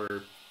frog,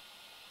 or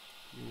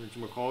what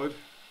you call it.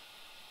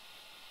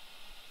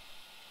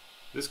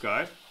 This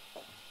guy.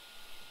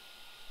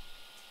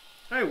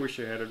 I wish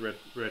I had a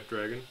red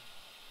dragon,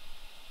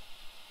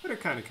 but I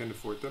kind of can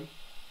afford them.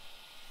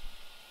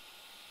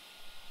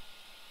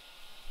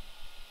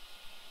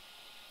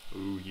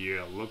 Oh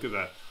yeah, look at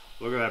that!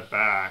 Look at that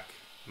back.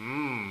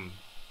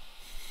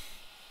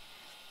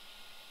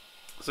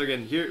 So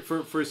again, here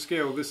for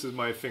scale, this is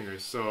my finger.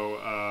 So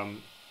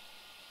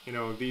you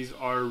know, these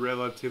are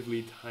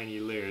relatively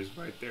tiny layers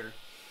right there.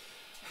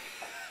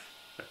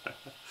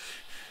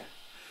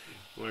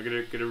 Want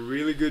to get a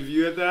really good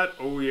view at that?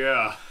 Oh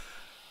yeah.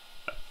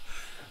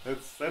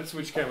 Let's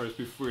switch cameras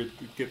before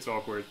it gets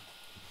awkward.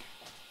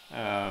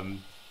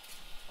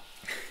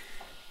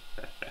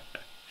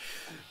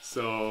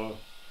 So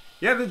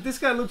yeah, this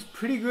guy looks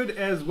pretty good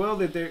as well.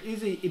 That there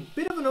is a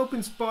bit of an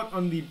open spot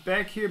on the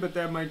back here, but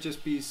that might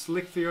just be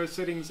slick through our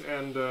settings,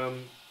 and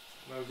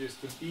Now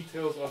just the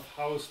details of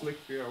how slick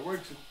VR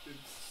works.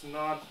 It's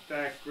not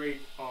that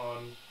great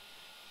on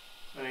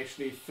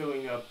actually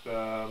filling up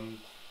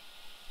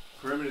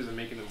perimeters and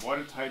making them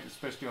watertight,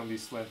 especially on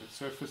these slanted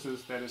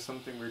surfaces. That is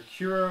something where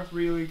Cura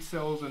really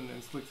excels, and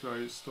slick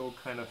VR still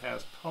kind of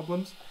has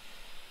problems.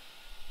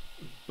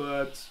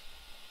 But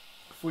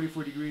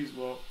 44 degrees,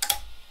 well,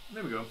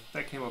 there we go.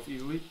 That came off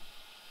easily.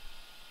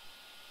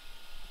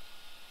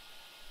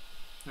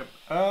 Yep.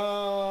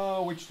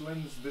 Which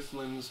lens? This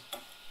lens.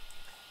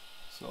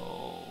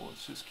 So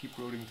let's just keep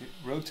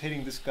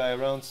rotating this guy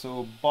around.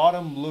 So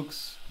bottom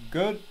looks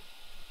good.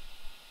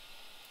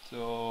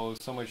 So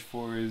much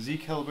for Z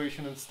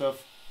calibration and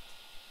stuff.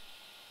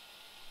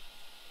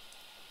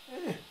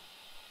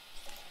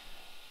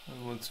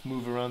 And let's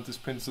move around this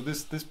print. So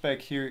this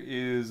back here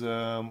is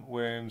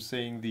where I'm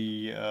saying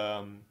the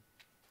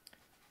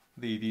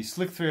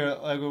slick thread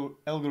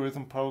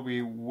algorithm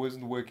probably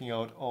wasn't working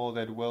out all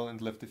that well and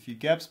left a few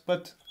gaps,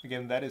 but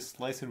again, that is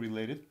slicer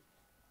related.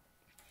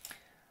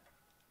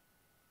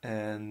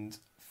 And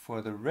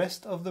for the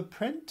rest of the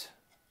print,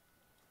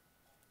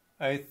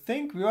 I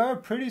think we are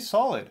pretty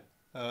solid.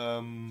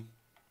 I'm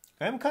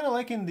kind of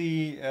liking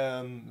the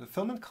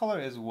filament color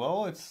as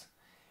well.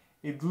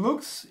 It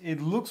looks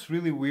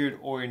really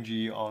weird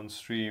orangey on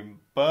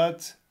stream,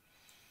 but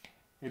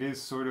it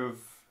is sort of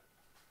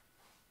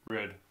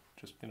red.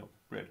 Just, you know,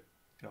 red,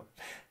 you know.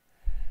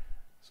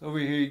 So over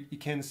here you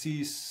can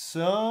see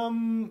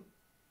some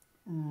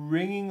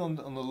ringing on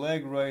the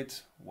leg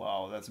right.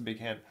 Wow, that's a big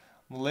hand.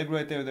 On the leg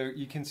right there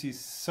you can see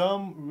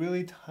some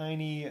really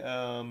tiny,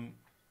 I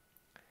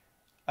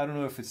don't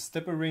know if it's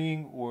stepper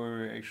ringing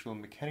or actual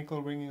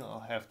mechanical ringing. I'll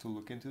have to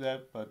look into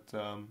that, but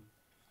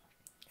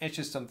it's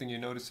just something you're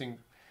noticing.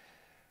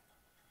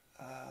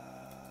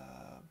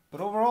 But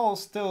overall,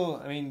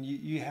 still, I mean,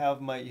 you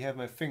have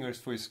my fingers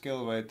for your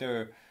scale right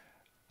there.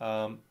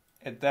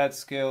 At that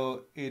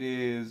scale, it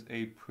is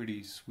a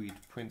pretty sweet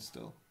print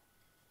still.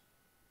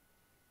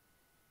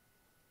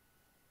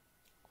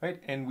 Right,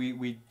 and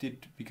we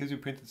did, because we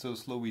printed so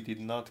slow, we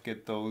did not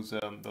get those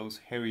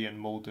hairy and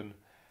molten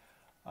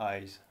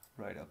eyes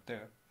right up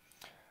there.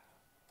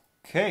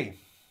 Okay,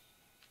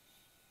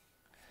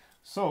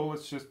 so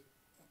let's just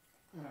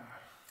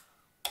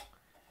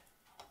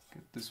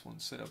get this one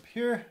set up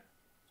here.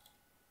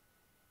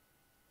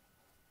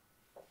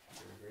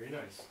 Very, very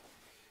nice.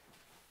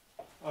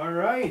 All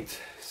right,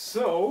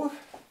 so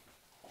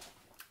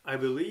I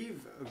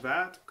believe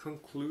that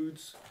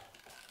concludes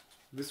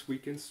this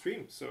weekend's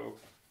stream. So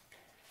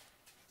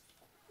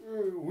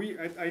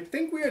I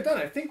think we are done.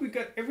 I think we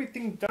got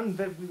everything done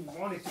that we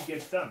wanted to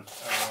get done,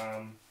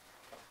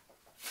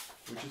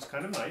 which is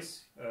kind of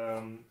nice.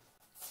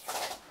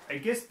 I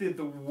guess the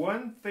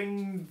one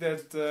thing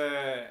that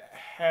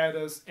had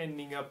us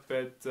ending up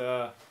at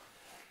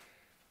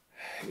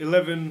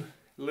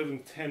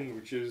 11:10,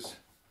 which is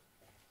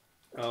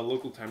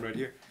local time right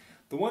here.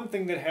 The one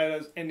thing that had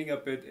us ending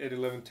up at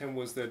 11:10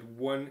 was that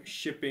one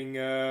shipping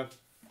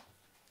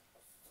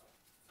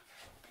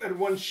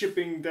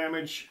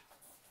damage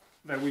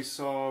that we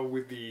saw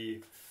with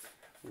the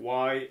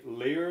Y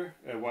layer,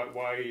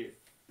 Y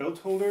belt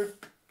holder,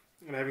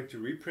 and having to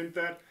reprint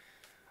that.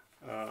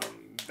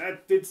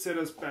 That did set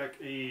us back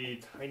a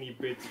tiny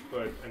bit,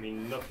 but I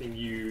mean nothing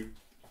you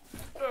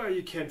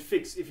can't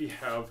fix if you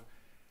have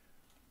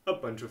a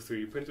bunch of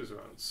 3D printers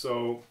around.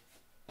 So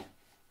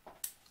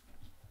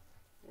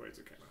where's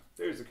the camera?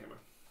 There's the camera.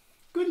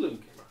 Good little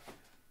camera.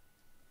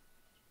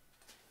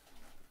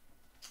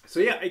 So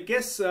yeah, I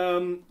guess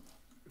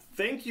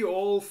thank you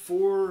all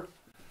for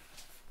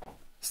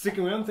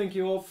sticking around. Thank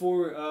you all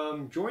for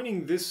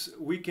joining this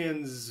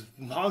weekend's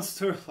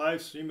monster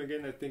live stream.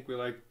 Again, I think we're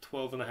like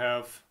 12 and a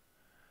half,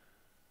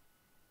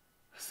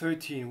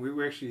 13.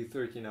 We're actually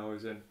 13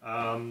 hours in.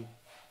 And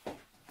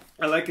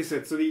like I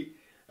said, so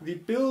the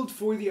build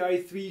for the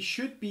i3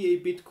 should be a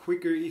bit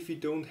quicker if you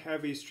don't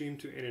have a stream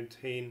to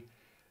entertain.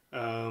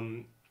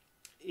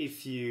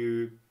 If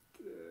you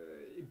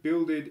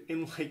build it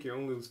in like your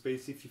own little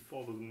space, if you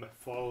follow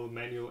the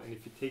manual, and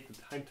if you take the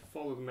time to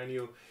follow the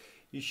manual,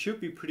 you should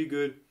be pretty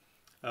good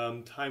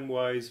time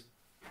wise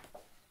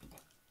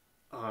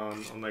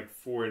on like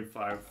 4 to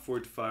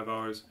 5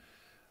 hours.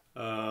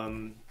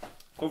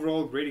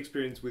 Overall, great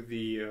experience with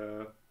the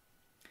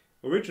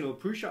original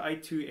Prusa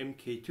i2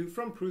 MK2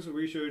 from Prusa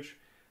Research.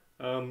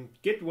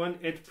 Get one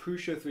at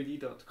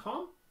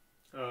prusa3d.com.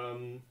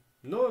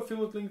 No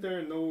affiliate link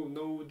there,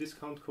 no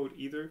discount code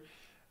either.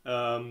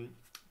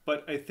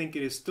 But I think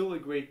it is still a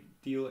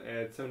great deal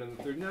at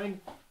 $739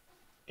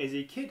 as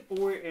a kit,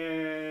 or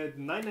at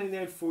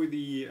 $999 for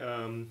the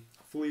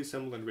fully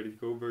assembled and ready to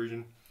go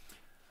version.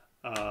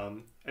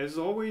 As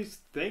always,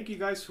 thank you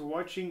guys for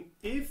watching.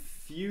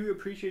 If you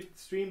appreciate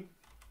the stream,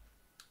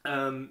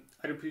 I'd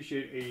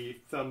appreciate a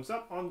thumbs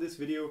up on this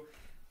video.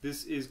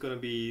 This is gonna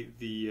be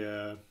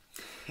the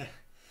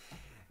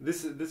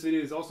this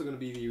video is also gonna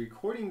be the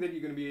recording that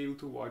you're gonna be able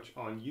to watch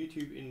on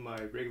YouTube in my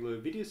regular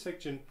video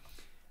section.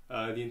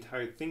 The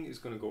entire thing is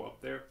gonna go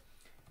up there,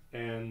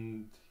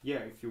 and yeah,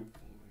 if you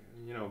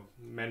you know,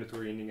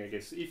 mandatory ending, I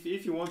guess.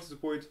 If you want to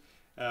support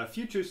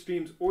future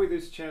streams or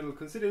this channel,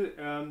 consider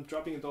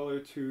dropping $1 or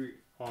 $2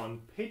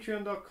 on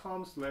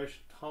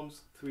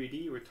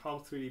patreon.com/toms3d or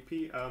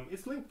toms3dp.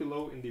 It's linked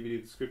below in the video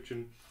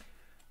description.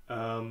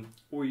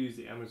 Or use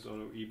the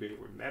Amazon or eBay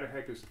or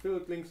MatterHackers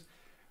affiliate links.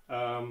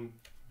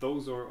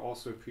 Those are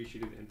also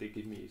appreciated, and they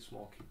give me a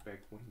small kickback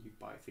when you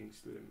buy things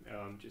to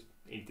them. Just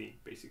anything,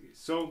 basically.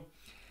 So,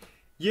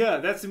 yeah,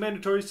 that's the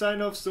mandatory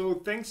sign-off. So,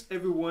 thanks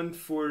everyone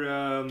for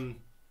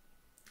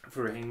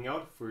hanging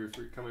out, for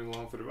coming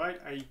along for the ride.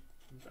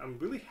 I'm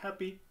really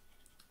happy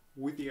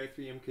with the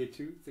i3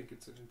 MK2. I think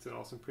it's an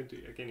awesome printer.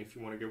 Again, if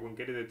you want to get one,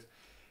 get it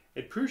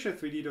at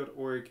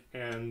prusa3d.org.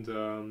 And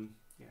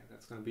yeah,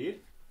 that's gonna be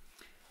it.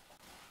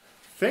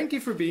 Thank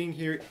you for being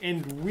here,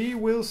 and we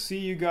will see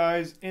you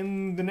guys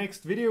in the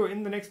next video,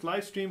 in the next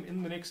live stream,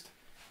 in the next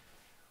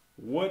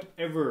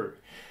whatever.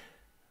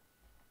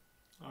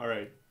 All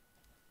right.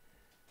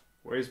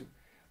 Where is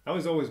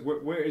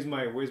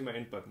my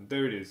end button?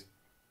 There it is.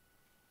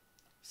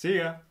 See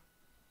ya.